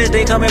descendants,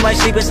 they come in my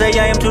sleep and say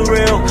I am too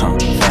real.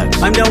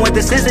 I'm done with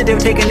the sensitive,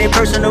 taking it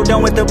personal.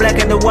 Done with the black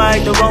and the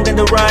white, the wrong and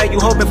the right. You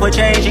hoping for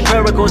change and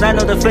miracles. I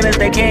know the feelings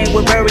that came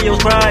with burial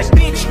cries.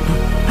 Bitch.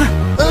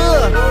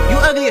 You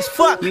ugly as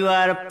fuck. You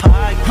out of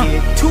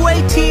pocket. 2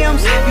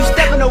 ATMs, you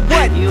stepping to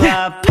what? You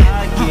out of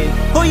pocket.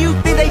 Who you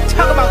think they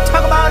talk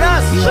about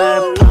us? You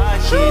out of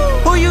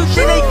pocket. Who you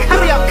think they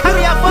carry out for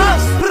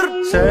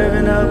us?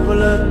 Serving up a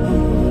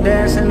look,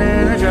 then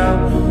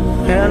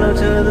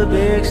pedal to the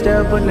big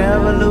step, but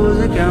never lose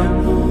a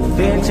count.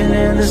 Venting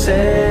in the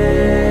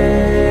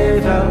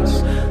safe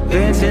house.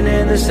 Venting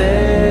in the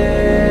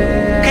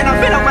safe. Can I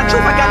vent on my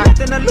truth? I got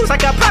nothing to lose. I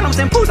got problems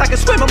and pools. I can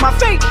swim with my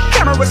fate.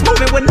 Cameras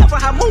moving whenever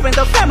I'm moving.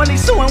 The family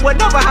suing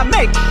whatever I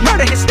make.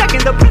 Murder is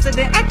stacking. The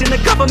president acting. The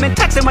government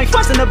taxing my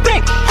funds in the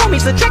bank.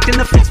 Homies ejecting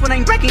the fence when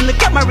I'm breaking.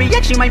 Look at my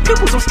reaction. My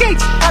pupils on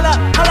skates. Hold up.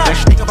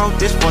 Let's think about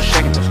this for a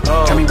second.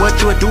 Tell me what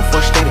you would do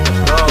for steady.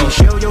 When you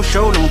show your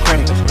show no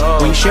credit.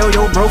 When you show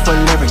your bro for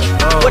leverage.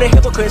 What a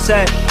hypocrite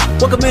said.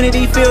 What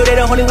community feel they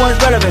the only ones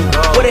relevant?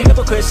 What a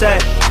hypocrite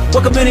said.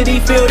 What community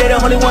feel they the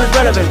only ones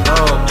relevant?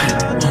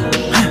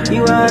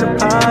 You out of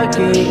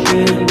pocket,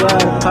 yeah, you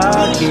out of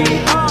pocket.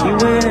 You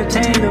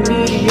entertain the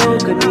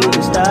mediocre, need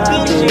to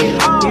stop it.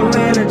 You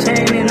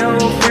entertaining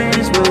old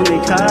friends when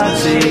they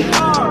toxic.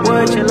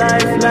 What your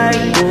life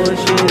like,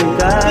 bullshit and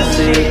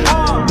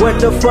gossip. What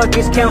the fuck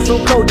is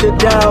council culture,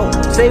 dawg?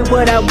 Say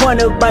what I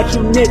want about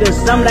you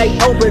niggas, I'm like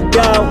Oprah,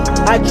 dawg.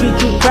 I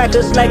treat you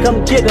crackers like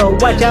I'm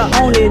Jigga, watch I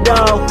own it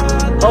all.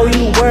 Oh,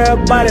 you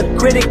worry about a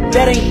critic,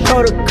 that ain't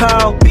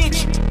protocol,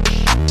 bitch.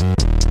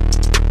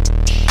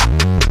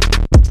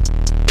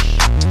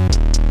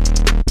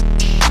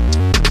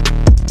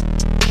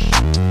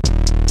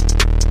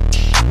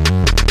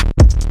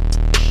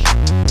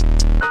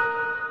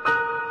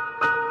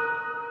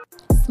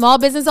 Small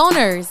business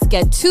owners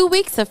get 2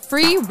 weeks of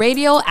free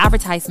radio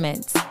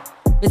advertisements.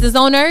 Business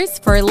owners,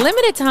 for a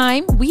limited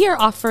time, we are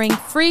offering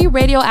free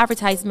radio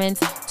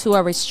advertisements to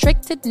a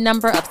restricted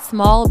number of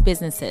small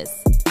businesses.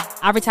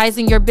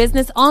 Advertising your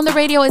business on the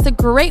radio is a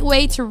great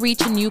way to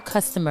reach new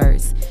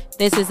customers.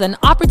 This is an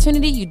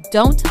opportunity you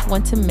don't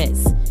want to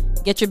miss.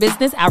 Get your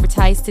business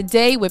advertised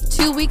today with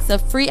 2 weeks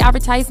of free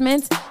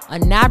advertisements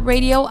on NAB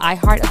Radio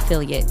iHeart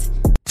affiliate.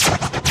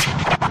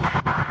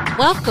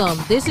 Welcome.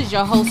 This is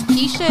your host,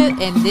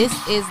 Keisha, and this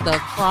is the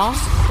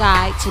Cross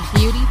Guide to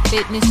Beauty,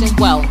 Fitness, and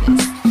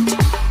Wellness.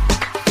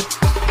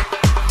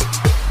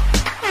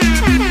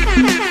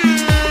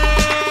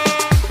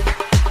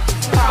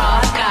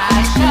 Cross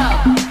Guide Show.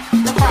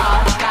 The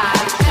Cross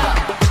Guide Show.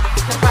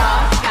 The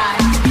Cross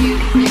Guide to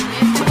Beauty,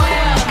 Fitness, and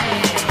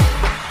Wellness.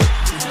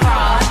 The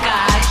Cross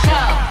Guide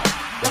Show.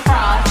 The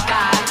Cross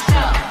Guide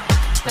Show.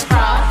 The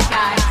Cross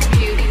Guide to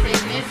Beauty,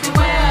 Fitness, and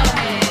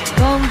Wellness.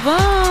 Boom,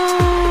 boom.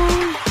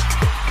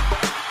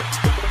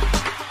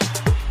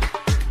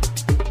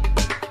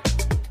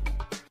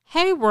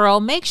 Hey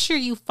world, make sure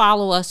you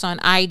follow us on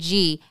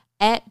IG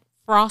at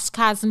Frost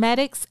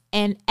Cosmetics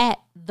and at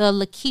the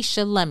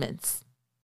Lakeisha Lemons.